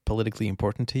something that's politically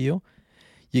important to you.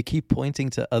 You keep pointing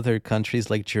to other countries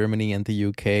like Germany and the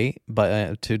UK,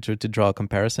 to draw a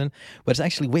comparison. But it's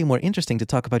actually way more interesting to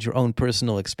talk about your own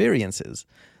personal experiences.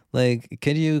 Like,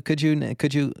 could you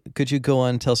go on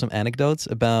and tell some anecdotes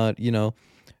about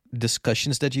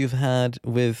discussions that you've had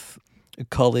with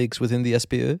colleagues within the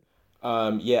SPÖ?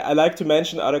 I like to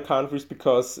mention other countries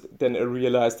because then I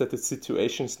realized that the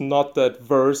situation is not that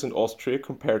worse in Austria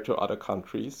compared to other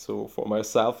countries. So for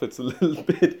myself, it's a little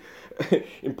bit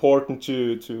important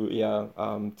to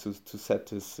set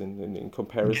this in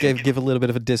comparison. Give a little bit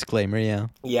of a disclaimer, yeah.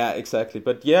 Yeah, exactly.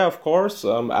 But yeah, of course,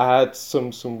 I had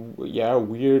some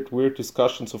weird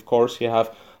discussions. Of course, you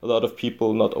have a lot of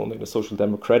people, not only in the Social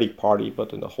Democratic Party,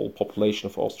 but in the whole population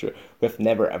of Austria, who have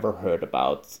never ever heard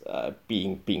about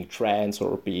being trans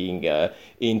or being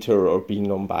inter or being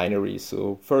non-binary.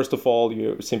 So first of all,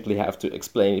 you simply have to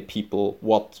explain to people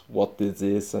what this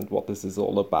is and what this is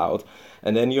all about.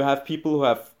 And then you have people who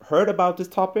have heard about this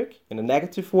topic in a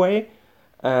negative way,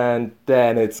 and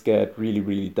then it's get really,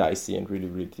 really dicey and really,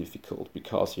 really difficult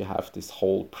because you have this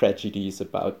whole prejudice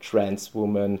about trans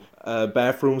women,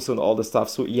 bathrooms and all the stuff.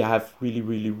 So you have really,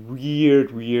 really weird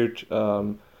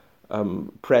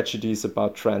prejudice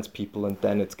about trans people, and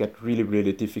then it's get really,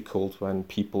 really difficult when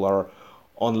people are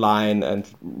online and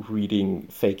reading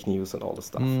fake news and all the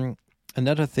stuff.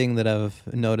 Another thing that I've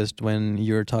noticed when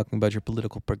you're talking about your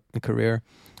political career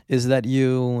is that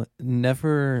you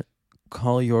never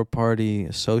call your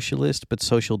party socialist but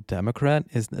social democrat.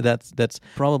 That's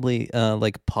probably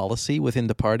like policy within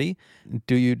the party.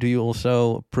 Do you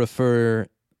also prefer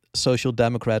social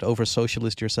democrat over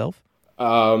socialist yourself?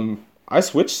 I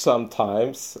switch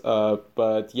sometimes,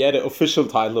 but yeah, the official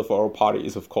title of our party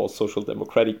is of course Social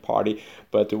Democratic Party,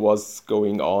 but there was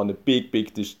going on a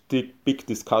big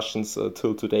discussions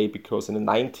till today, because in the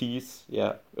 90s,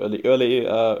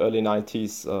 early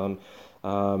 90s,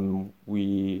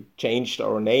 we changed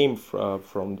our name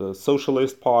from the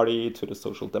Socialist Party to the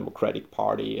Social Democratic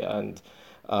Party, and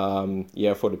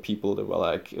for the people, there were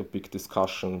like big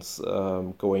discussions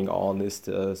going on. Is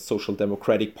the Social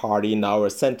Democratic Party now a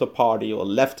center party or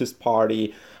leftist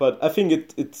party? But I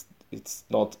think it's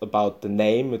not about the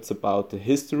name, it's about the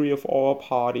history of our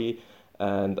party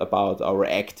and about our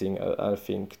acting. I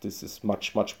think this is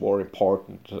much more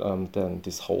important than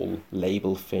this whole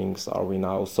label things. Are we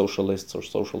now socialists or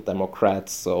social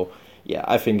democrats? So yeah,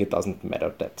 I think it doesn't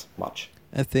matter that much.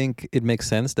 I think it makes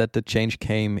sense that the change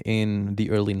came in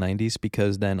the early 90s,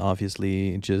 because then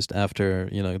obviously just after,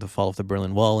 the fall of the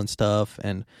Berlin Wall and stuff,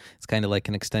 and it's kind of like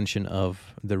an extension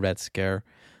of the Red Scare,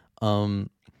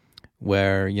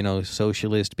 where,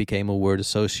 socialist became a word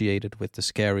associated with the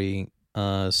scary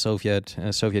Soviet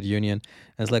Union.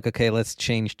 And it's like, okay, let's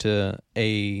change to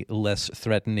a less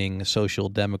threatening social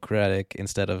democratic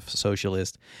instead of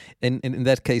socialist. And in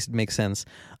that case, it makes sense.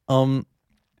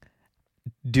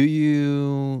 Do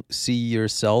you see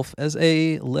yourself as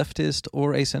a leftist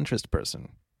or a centrist person?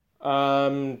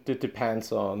 It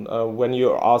depends on. When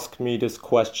you asked me this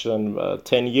question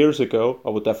 10 years ago, I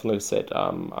would definitely say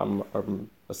I'm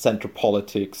a center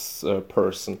politics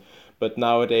person. But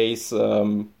nowadays,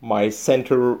 my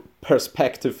center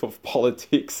perspective of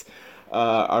politics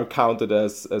are counted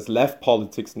as left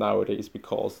politics nowadays,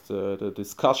 because the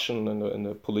discussion in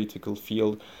the political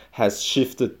field has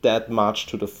shifted that much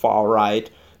to the far right,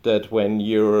 that when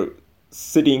you're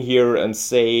sitting here and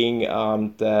saying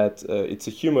that it's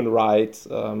a human right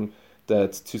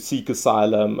that to seek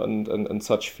asylum and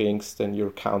such things, then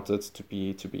you're counted to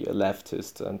be a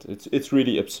leftist, and it's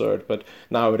really absurd. But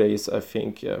nowadays, I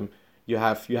think you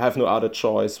have no other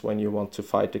choice when you want to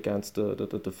fight against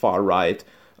the far right,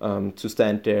 to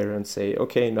stand there and say,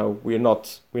 okay, no, we're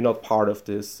not part of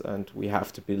this, and we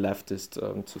have to be leftist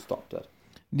to stop that.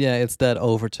 Yeah, it's that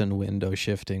Overton window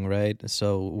shifting, right?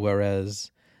 So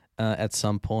whereas at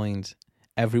some point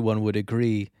everyone would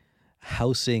agree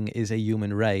housing is a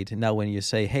human right. Now when you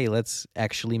say, hey, let's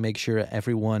actually make sure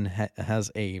everyone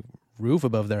has a roof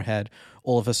above their head,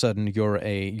 all of a sudden you're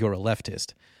a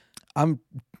leftist. I'm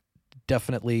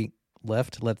definitely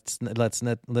left. Let's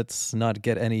not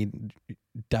get any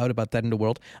doubt about that in the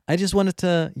world. I just wanted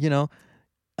to,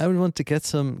 I would want to get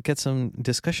some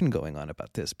discussion going on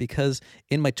about this, because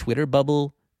in my Twitter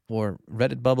bubble or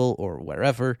Reddit bubble or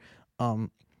wherever,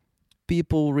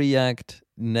 people react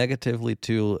negatively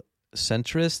to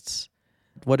centrists.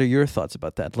 What are your thoughts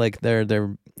about that? Like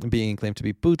they're being claimed to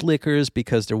be bootlickers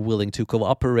because they're willing to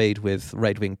cooperate with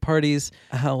right-wing parties.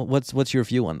 What's your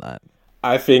view on that?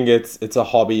 I think it's a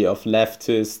hobby of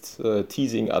leftists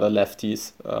teasing other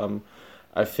lefties.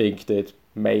 I think that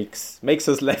makes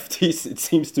us lefties. It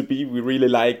seems to be we really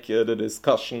like the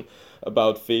discussion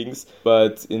about things,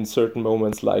 but in certain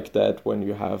moments like that, when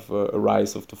you have a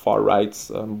rise of the far rights,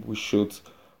 we should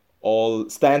all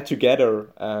stand together.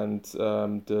 And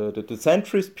the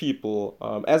centrist people,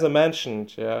 as I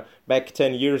mentioned, back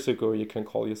 10 years ago, you can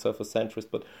call yourself a centrist,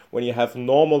 but when you have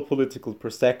normal political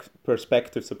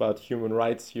perspectives about human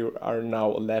rights, you are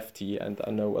now a lefty. And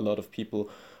I know a lot of people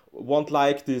won't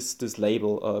like this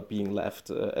label being left,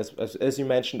 as you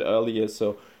mentioned earlier.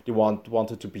 So they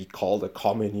wanted to be called a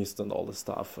communist and all the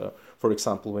stuff. For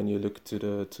example, when you look to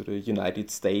the United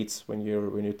States, when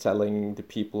you're telling the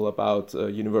people about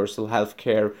universal health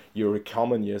care, you're a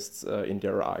communist in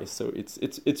their eyes. So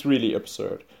it's really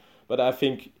absurd. But I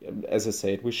think, as I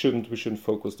said, we shouldn't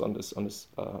focus on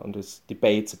this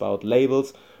debates about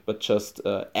labels, but just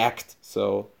act.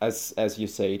 So as you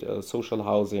said, social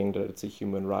housing, that it's a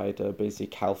human right,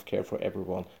 basic healthcare for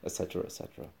everyone, etc.,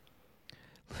 etc.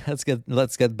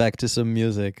 Let's get back to some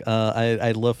music.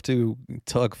 I'd love to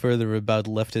talk further about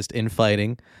leftist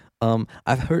infighting.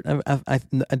 I've heard.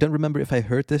 I don't remember if I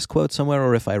heard this quote somewhere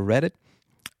or if I read it.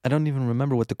 I don't even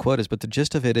remember what the quote is, but the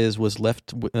gist of it was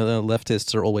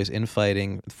leftists are always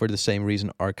infighting for the same reason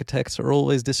architects are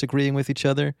always disagreeing with each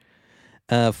other.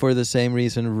 For the same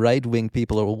reason right-wing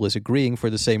people are always agreeing. For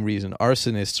the same reason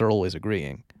arsonists are always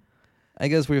agreeing. I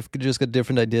guess we've just got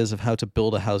different ideas of how to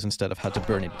build a house instead of how to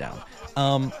burn it down.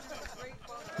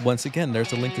 Once again,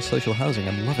 there's a link to social housing.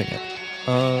 I'm loving it.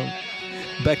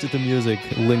 Back to the music.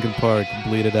 Linkin Park,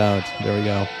 Bleed It Out. There we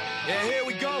go. Yeah, here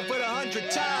we go for the 100th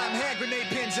time. Hand grenade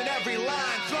pins in every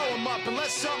line. Throw them up and let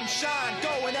something shine.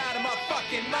 Going out of my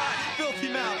fucking mind. Filthy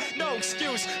mouth, no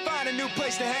excuse. Find a new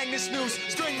place to hang this noose.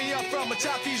 String me up from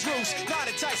atop these roofs. Knot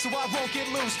it tight so I won't get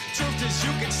loose. Truth is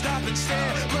you can stop and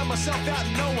stare. Let myself out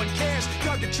and no one cares.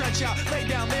 Dug the trench out, lay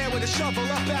down there with a shovel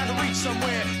up out of reach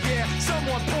somewhere. Yeah,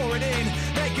 someone pour it in.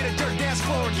 Make it a dirt dance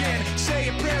floor again. Say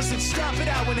your prayers and stop it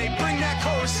out when they bring that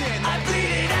chorus in. I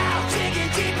bleed it out,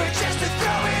 digging deeper just to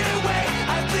throw it away.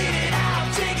 I bleed it out,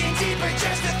 digging deeper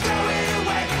just to throw it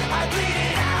away. I bleed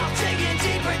it out, digging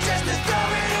deeper just to throw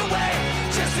it away.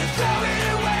 Just to throw it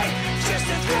away, just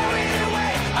to throw it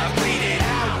away. I bleed it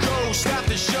out. Go, stop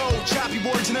the show, choppy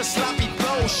words and a sloppy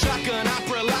flow. Shotgun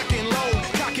opera, lock and load.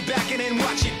 Cock it back and then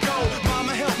watch it go.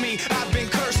 Mama help me, I've been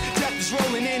cursed. Death is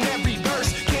rolling in every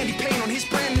verse. Candy paint on his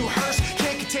brand new hearse.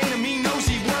 Can't contain him, he knows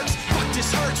he works. Fuck,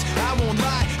 this hurts, I won't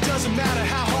lie. Doesn't matter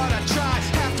how hard I try.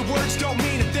 Half the words don't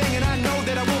mean a thing, and I know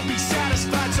that I won't be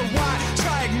satisfied. So why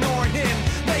try ignoring him?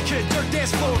 Make it a dirt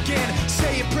dance floor again.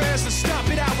 Say your prayers and stop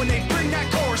it out when they bring that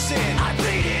chorus in. I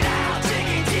bleed it out,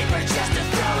 digging deeper just to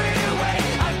throw it away.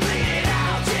 I bleed it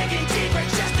out, digging deeper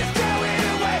just to throw it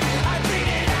away. I bleed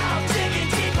it out, digging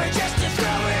deeper just to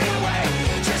throw it away.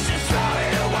 Just to throw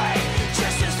it away,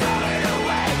 just to throw it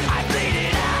away. I bleed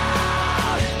it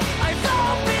out. I've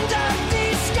opened up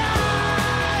these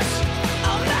scars.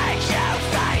 I'll make you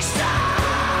face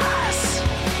us.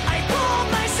 I pulled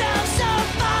myself so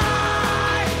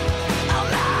far. I'll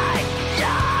make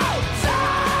you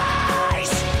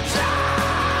face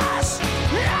us.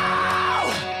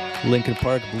 No! Linkin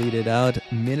Park, Bleed It Out,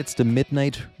 Minutes to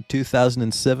Midnight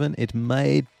 2007. It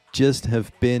might just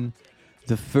have been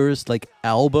the first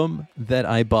album that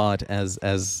I bought as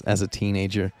a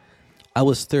teenager. I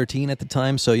was 13 at the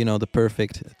time, so the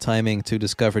perfect timing to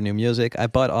discover new music. I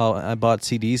bought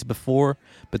CDs before,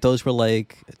 but those were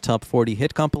top 40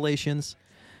 hit compilations.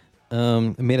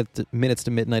 Minutes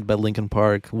to Midnight by Linkin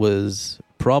Park was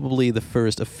probably the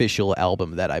first official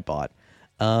album that I bought.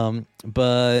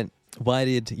 But why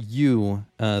did you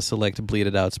select Bleed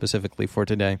It Out specifically for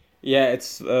today? Yeah,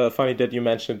 it's funny that you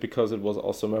mentioned it because it was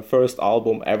also my first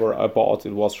album ever I bought.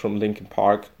 It was from Linkin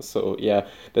Park. So yeah,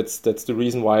 that's the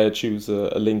reason why I choose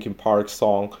a Linkin Park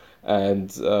song.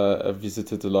 And I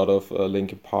visited a lot of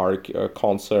Linkin Park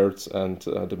concerts, and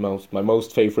my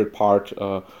most favorite part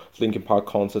of Linkin Park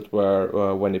concert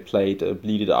were when they played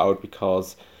 "Bleed It Out,"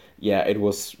 because yeah, it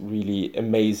was really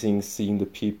amazing seeing the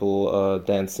people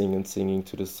dancing and singing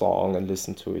to the song and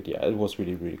listen to it. Yeah, it was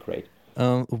really really great.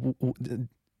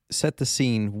 Set the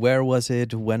scene. Where was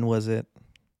it? When was it?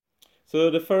 So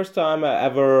the first time I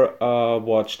ever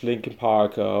watched Linkin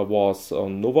Park was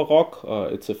on Nova Rock.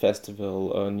 It's a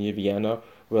festival near Vienna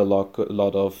where a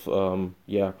lot of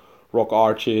rock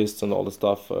artists and all the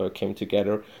stuff came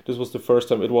together. This was the first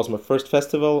time. It was my first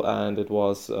festival, and it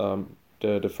was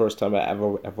the first time I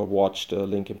ever watched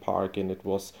Linkin Park, and it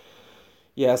was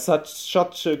yeah,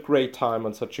 such a great time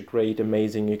and such a great,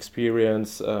 amazing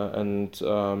experience. Then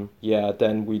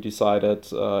we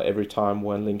decided every time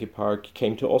when Linkin Park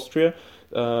came to Austria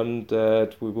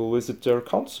that we will visit their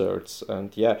concerts.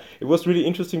 And yeah, it was really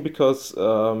interesting because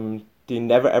they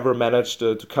never ever managed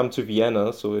to come to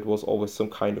Vienna, so it was always some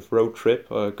kind of road trip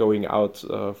going out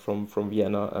from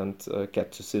Vienna and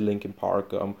get to see Linkin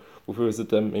Park. We visit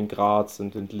them in Graz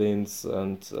and in Linz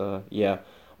and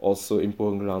also in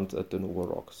Burgenland at the Nova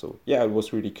Rock. So yeah, it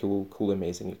was really cool,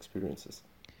 amazing experiences.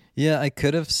 Yeah, I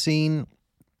could have seen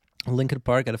Linkin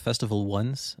Park at a festival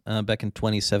once, back in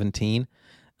 2017.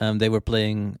 They were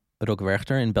playing Rock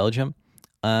Werchter in Belgium.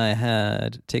 I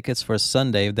had tickets for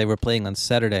Sunday. They were playing on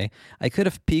Saturday. I could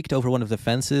have peeked over one of the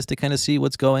fences to kind of see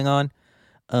what's going on.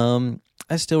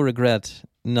 I still regret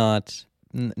not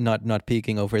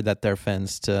peeking over their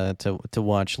fence to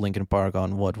watch Linkin Park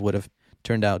on what would have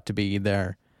turned out to be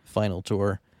their final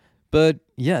tour. But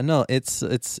yeah, no, it's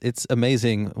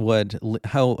amazing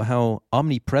how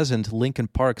omnipresent Linkin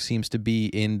Park seems to be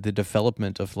in the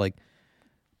development of like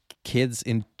kids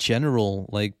in general,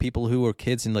 like people who were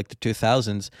kids in like the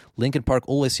 2000s. Linkin Park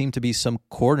always seemed to be some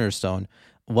cornerstone.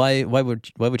 Why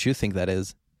would you think that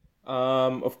is?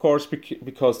 Of course,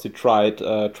 because they tried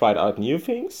out new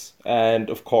things, and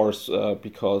of course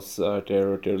because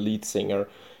their lead singer,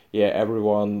 yeah,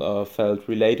 everyone felt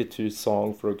related to his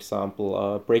song. For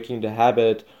example, "Breaking the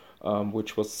Habit,"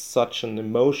 which was such an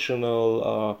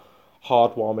emotional,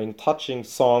 heartwarming, touching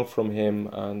song from him,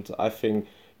 and I think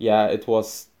yeah, it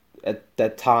was at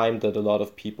that time that a lot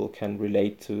of people can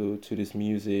relate to this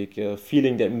music,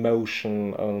 feeling the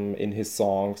emotion in his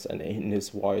songs and in his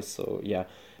voice. So yeah,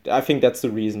 I think that's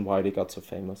the reason why they got so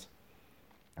famous.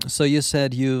 So you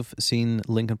said you've seen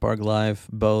Linkin Park live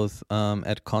both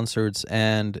at concerts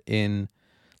and in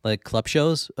like club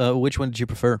shows. Which one did you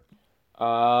prefer?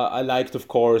 I liked, of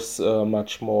course,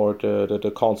 much more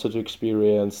the concert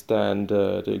experience than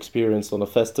the experience on a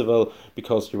festival,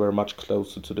 because you were much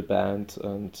closer to the band.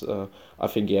 And I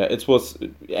think yeah, it was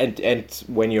and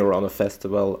when you're on a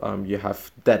festival, you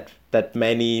have that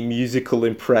many musical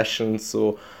impressions.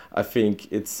 So I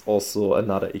think it's also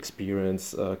another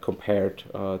experience compared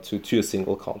to a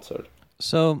single concert.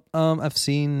 So I've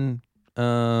seen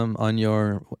on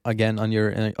your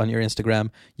Instagram,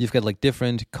 you've got like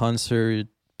different concert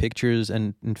pictures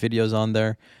and videos on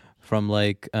there from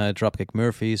like Dropkick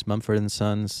Murphys, Mumford &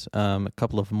 Sons, a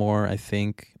couple of more, I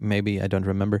think, maybe, I don't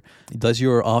remember. Does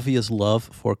your obvious love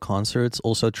for concerts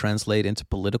also translate into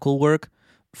political work?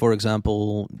 For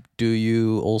example, do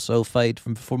you also fight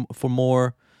for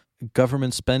more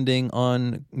government spending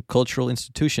on cultural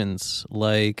institutions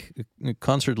like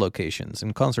concert locations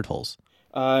and concert halls?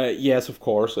 Yes, of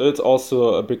course. It's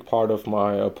also a big part of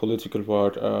my political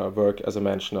work. As I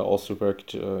mentioned, I also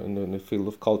worked in the field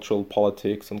of cultural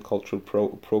politics and cultural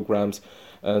programs,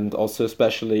 and also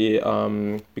especially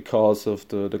because of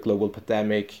the global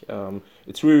pandemic.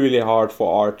 It's really, really hard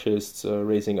for artists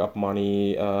raising up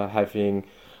money, having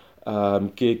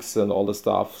gigs and all the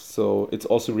stuff. So it's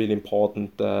also really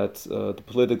important that the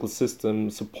political system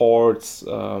supports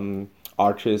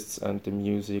artists and the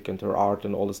music and their art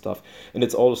and all the stuff. And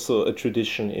it's also a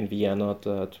tradition in Vienna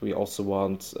that we also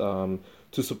want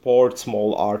to support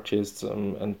small artists,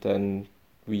 and then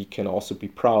we can also be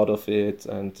proud of it,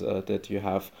 and that you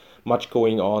have much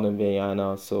going on in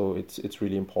Vienna. So it's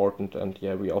really important. And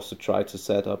yeah, we also try to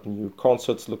set up new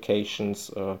concerts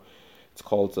locations. It's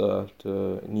called the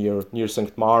near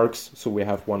St. Mark's. So we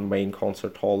have one main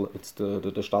concert hall. It's the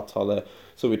Stadthalle.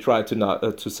 So we try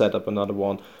to set up another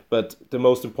one. But the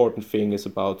most important thing is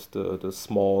about the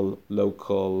small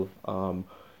local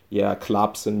yeah,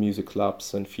 clubs and music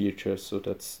clubs and theaters. So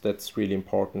that's really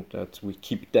important that we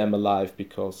keep them alive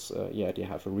because yeah, they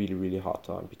have a really really hard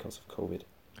time because of COVID.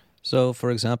 So,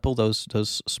 for example,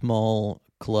 those small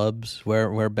clubs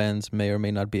where bands may or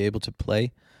may not be able to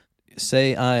play.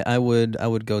 Say I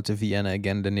would go to Vienna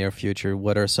again in the near future.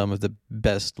 What are some of the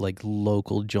best like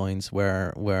local joints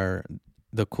where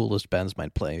the coolest bands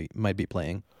might be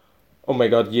playing? Oh my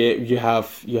God, yeah, you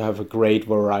have a great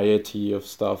variety of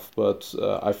stuff, but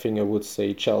I think I would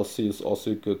say Chelsea is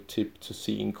also a good tip to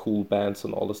seeing cool bands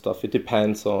and all the stuff. It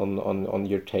depends on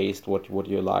your taste, what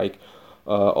you like.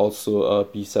 Also,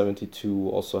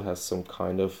 B72 also has some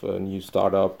kind of new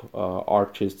startup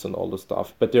artists and all the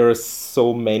stuff. But there are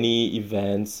so many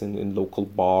events in local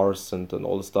bars and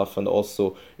all the stuff, and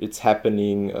also it's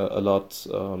happening a lot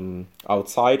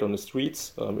outside on the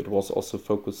streets. It was also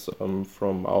focused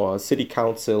from our city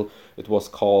council. It was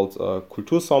called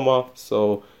Kultursommer,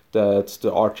 so that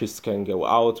the artists can go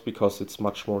out because it's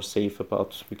much more safe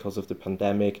about because of the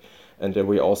pandemic. And then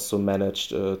we also managed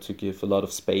to give a lot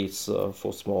of space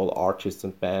for small artists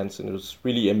and bands, and it was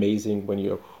really amazing when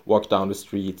you walk down the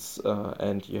streets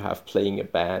and you have playing a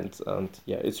band, and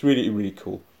yeah, it's really really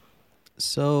cool.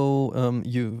 So,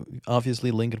 you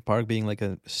obviously Linkin Park being like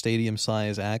a stadium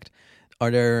size act. Are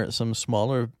there some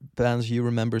smaller bands you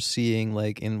remember seeing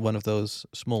like in one of those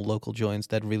small local joints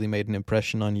that really made an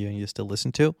impression on you and you still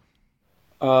listen to?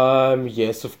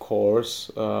 Yes, of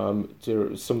course.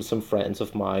 There some friends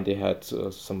of mine. They had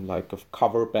some like of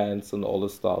cover bands and all the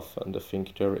stuff, and I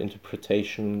think their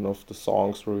interpretation of the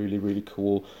songs were really really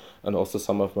cool. And also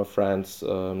some of my friends,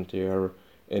 they're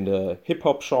in the hip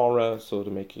hop genre, so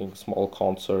they're making small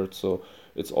concerts. So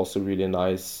it's also really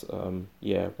nice,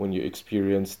 yeah, when you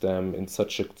experience them in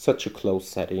such a close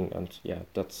setting. And yeah,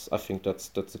 that's I think that's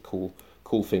a cool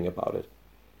thing about it.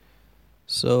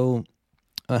 So,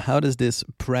 how does this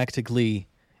practically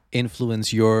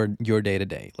influence your day to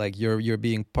day? Like you're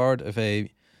being part of a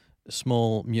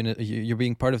you're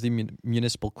being part of the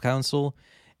municipal council,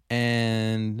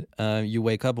 and you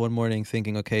wake up one morning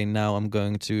thinking, okay, now I'm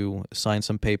going to sign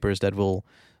some papers that will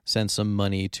send some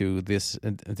money to this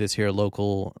here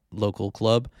local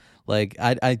club. Like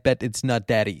I bet it's not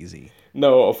that easy.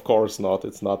 No, of course not.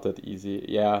 It's not that easy.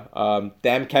 Yeah.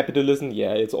 Damn capitalism.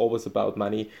 Yeah, it's always about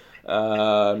money.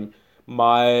 Um,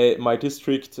 my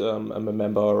district, I'm a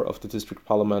member of the district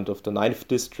parliament of the ninth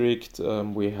district.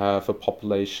 We have a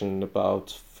population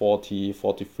about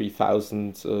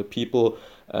 43,000 people,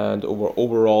 and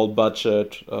overall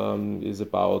budget is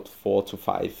about 4 to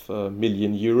 5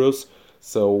 million euros.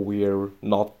 So we're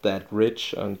not that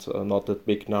rich and not that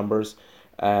big numbers,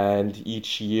 and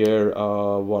each year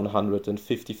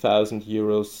 150,000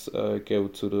 euros go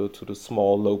to the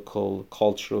small local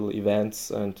cultural events,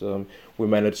 and we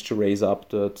managed to raise up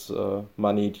that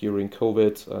money during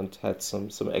COVID and had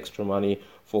some extra money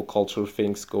for cultural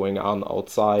things going on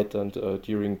outside and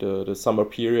during the summer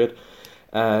period.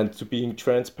 And to being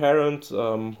transparent,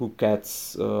 who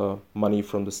gets money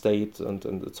from the state and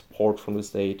the support from the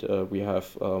state, we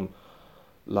have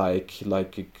like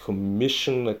a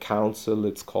commission, a council.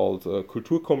 It's called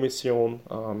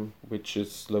Kulturkommission, which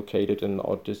is located in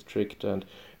our district, and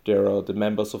there are the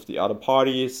members of the other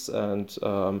parties. And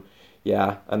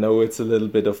yeah, I know it's a little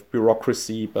bit of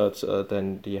bureaucracy, but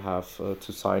then they have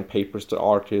to sign papers to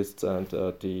artists, and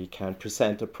they can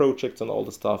present a project and all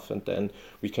the stuff, and then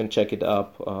we can check it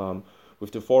up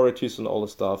with the authorities and all the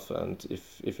stuff. And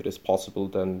if it is possible,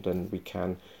 then we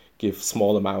can give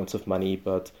small amounts of money.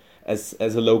 But as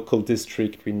a local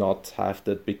district, we not have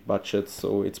that big budget,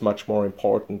 so it's much more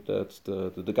important that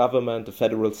the government, the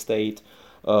federal state,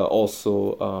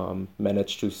 also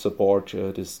manage to support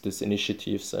this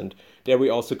initiatives, and there we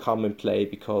also come and play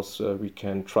because we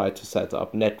can try to set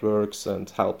up networks and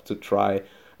help to try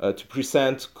to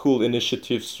present cool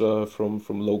initiatives from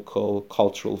local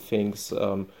cultural things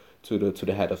to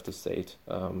the head of the state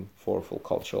for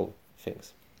cultural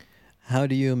things. How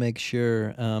do you make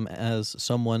sure, as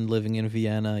someone living in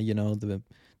Vienna,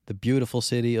 the beautiful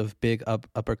city of big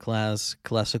upper class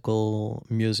classical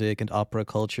music and opera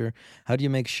culture? How do you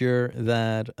make sure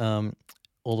that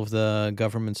all of the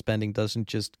government spending doesn't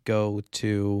just go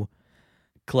to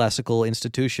classical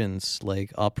institutions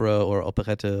like opera or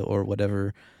operette or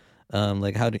whatever?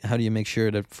 Like how do you make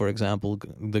sure that, for example,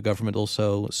 the government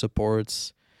also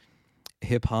supports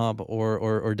hip hop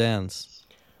or dance?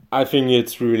 I think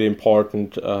it's really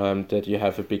important that you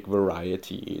have a big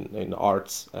variety in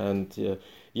arts. And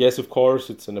yes, of course,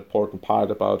 it's an important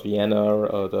part about Vienna,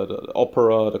 the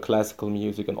opera, the classical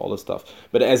music, and all the stuff.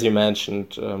 But as you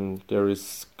mentioned, there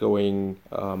is going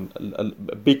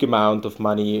a big amount of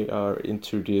money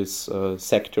into these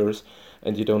sectors.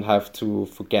 And you don't have to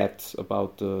forget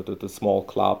about the small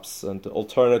clubs and the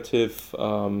alternative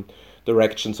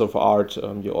directions of art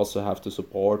you also have to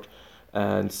support.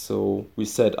 And so we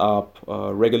set up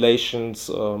regulations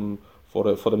for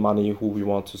the money who we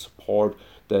want to support,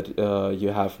 that you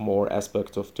have more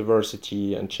aspects of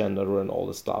diversity and gender and all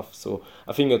the stuff. So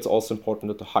I think it's also important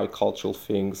that the high cultural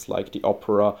things like the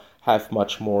opera have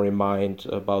much more in mind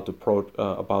about the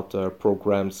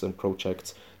programs and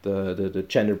projects, the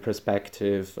gender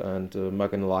perspective and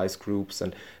marginalized groups,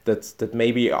 and that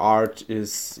maybe art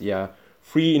is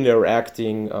free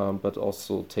interacting, but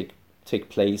also take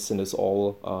place in this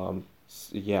all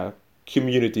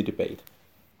community debate.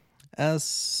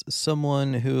 As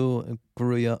someone who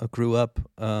grew up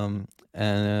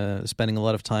and spending a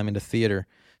lot of time in the theater,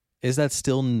 is that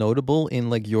still notable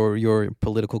in like your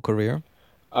political career?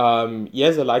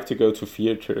 Yes, I like to go to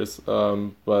theaters,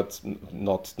 but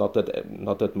not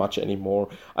that much anymore.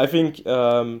 I think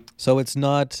so it's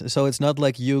not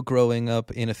like you growing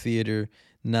up in a theater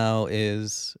now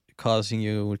is causing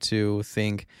you to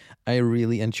think, I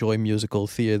really enjoy musical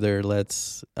theater.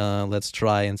 Let's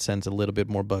try and send a little bit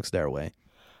more bucks their way.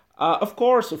 Of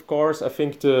course. I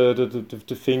think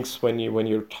the things when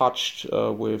you're touched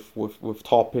with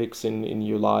topics in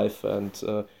your life, and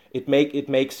it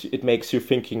makes you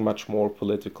thinking much more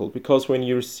political, because when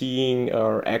you're seeing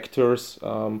actors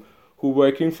who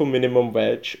working for minimum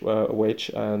wage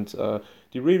and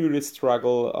they really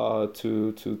struggle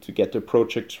to get their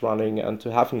projects running and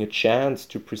to having a chance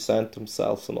to present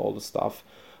themselves and all the stuff.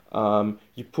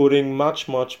 You're putting much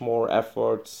more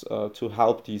efforts to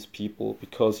help these people,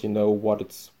 because you know what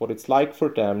it's like for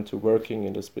them to working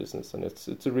in this business, and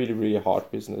it's a really hard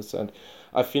business. And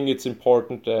I think it's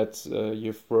important that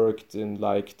you've worked in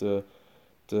like the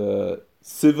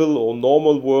civil or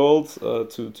normal world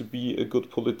to be a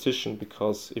good politician,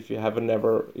 because if you have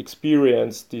never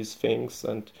experienced these things,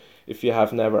 and if you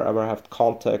have never ever had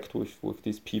contact with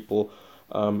these people,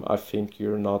 I think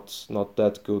you're not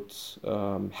that good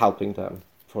helping them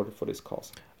for this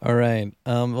cause. All right.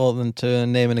 Well, then, to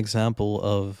name an example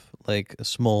of like a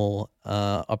small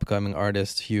upcoming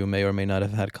artist you may or may not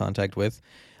have had contact with,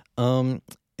 then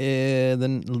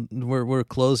we're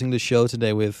closing the show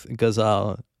today with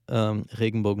Ghazal,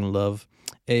 Regenbogenlove,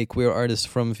 a queer artist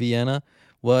from Vienna.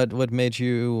 What made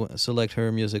you select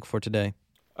her music for today?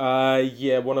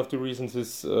 One of the reasons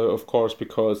is, of course,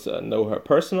 because I know her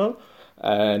personal,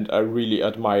 and I really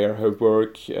admire her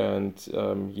work and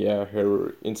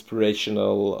her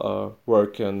inspirational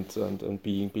work and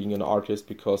being an artist,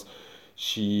 because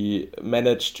she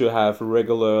managed to have a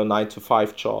regular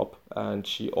 9-to-5 job, and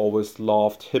she always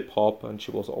loved hip hop, and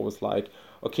she was always like,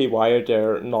 okay, why are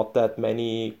there not that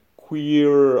many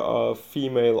queer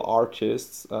female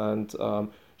artists? And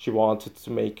she wanted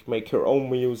to make her own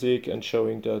music and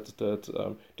showing that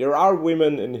there are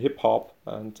women in hip hop,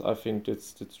 and I think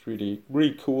it's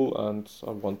really cool, and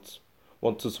I want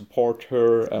to support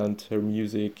her and her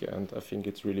music, and I think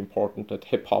it's really important that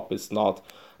hip hop is not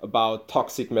about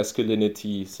toxic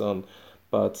masculinity,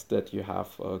 but that you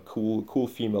have cool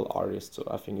female artists. So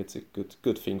I think it's a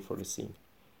good thing for the scene.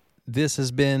 This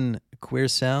has been Queer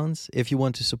Sounds. If you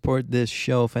want to support this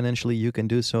show financially, you can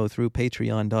do so through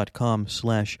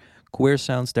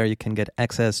patreon.com/queersounds. There you can get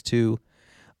access to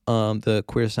the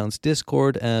Queer Sounds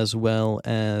Discord, as well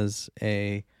as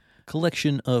a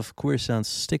collection of Queer Sounds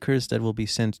stickers that will be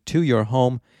sent to your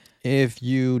home. If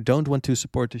you don't want to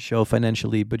support the show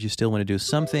financially, but you still want to do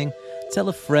something, tell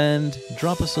a friend,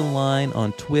 drop us a line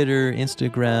on Twitter,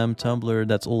 Instagram, Tumblr.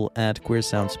 That's all at Queer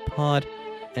Sounds Pod.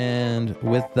 And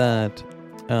with that,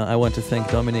 I want to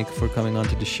thank Dominic for coming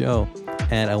onto the show,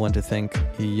 and I want to thank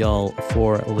y'all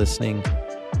for listening.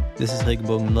 This is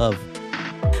Regenbogenlove.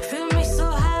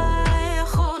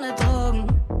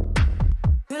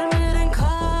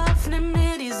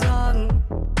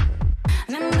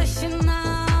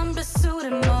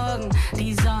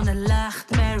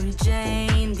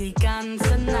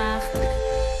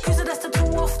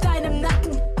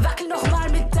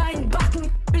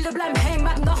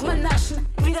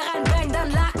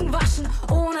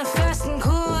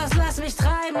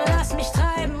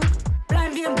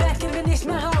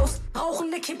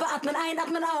 Kippe, atmen ein,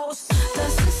 atmen aus.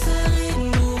 Das ist der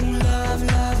Regenbogen, love,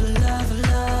 love, love,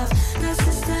 love. Das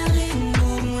ist der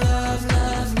Regenbogen, love,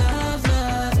 love, love,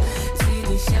 love. Zieh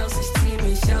dich aus, ich zieh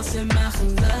mich aus. aus, wir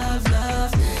machen Love,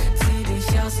 Love. Zieh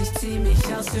dich aus, ich zieh mich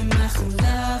aus, wir machen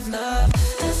Love, Love.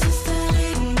 Das ist der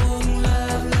Regenbogen,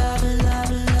 Love, Love,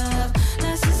 Love, Love.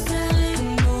 Das ist der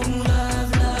Regenbogen,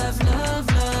 Love, Love, Love,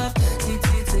 Love. Sie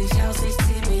zieht sich aus, ich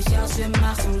zieh mich aus, wir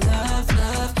machen Love,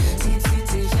 Love. Sie zieht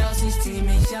sich aus, ich zieh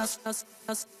mich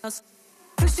aus.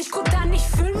 Fühlst dich gut an, ich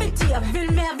fühl mit dir.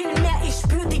 Will mehr, ich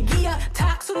spür die Gier.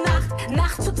 Tag zu Nacht,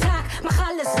 Nacht zu Tag. Mach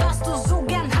alles, was du so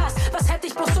gern hast. Was hätte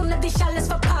ich bloß ohne dich alles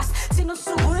verpasst? Ziehen uns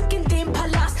zurück in den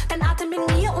Palast. Dein Atem in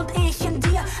mir und ich in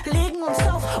dir. Legen uns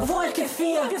auf Wolke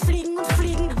 4. Wir fliegen und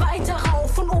fliegen weiter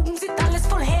rauf. Von oben sieht alles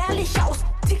voll herrlich aus.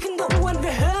 Tickende Uhren,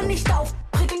 wir hören nicht auf.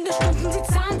 Prickelnde Stunden,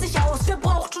 sie zahlen sich aus. Wer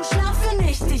braucht schon Schlaf, wenn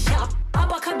ich dich hab?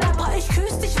 Abracadabra, ich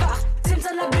küss dich wach.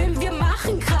 Zimsalabim, wir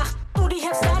machen Krach. Du die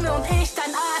Herzdame und ich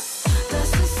dein Ass. Das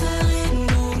ist der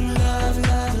Regenbogen, Love,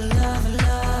 Love, Love,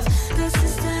 Love. Das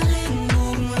ist der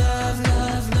Regenbogen, Love,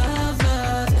 Love, Love,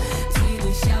 Love. Zieh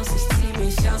dich aus, ich zieh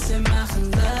mich aus, wir machen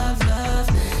Love, Love.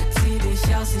 Zieh dich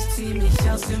aus, ich zieh mich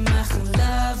aus, wir machen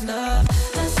Love, Love.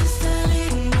 Das ist der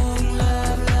Regenbogen,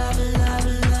 Love, Love,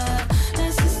 Love, Love.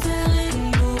 Das ist der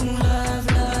Regenbogen, Love,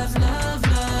 Love, Love,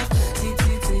 Love. Sie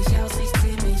zieht sich aus, ich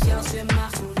zieh mich aus, wir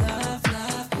machen Love,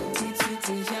 Love. Sie zieht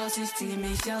sich aus, ich zieh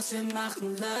mich aus, wir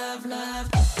machen Love, Love.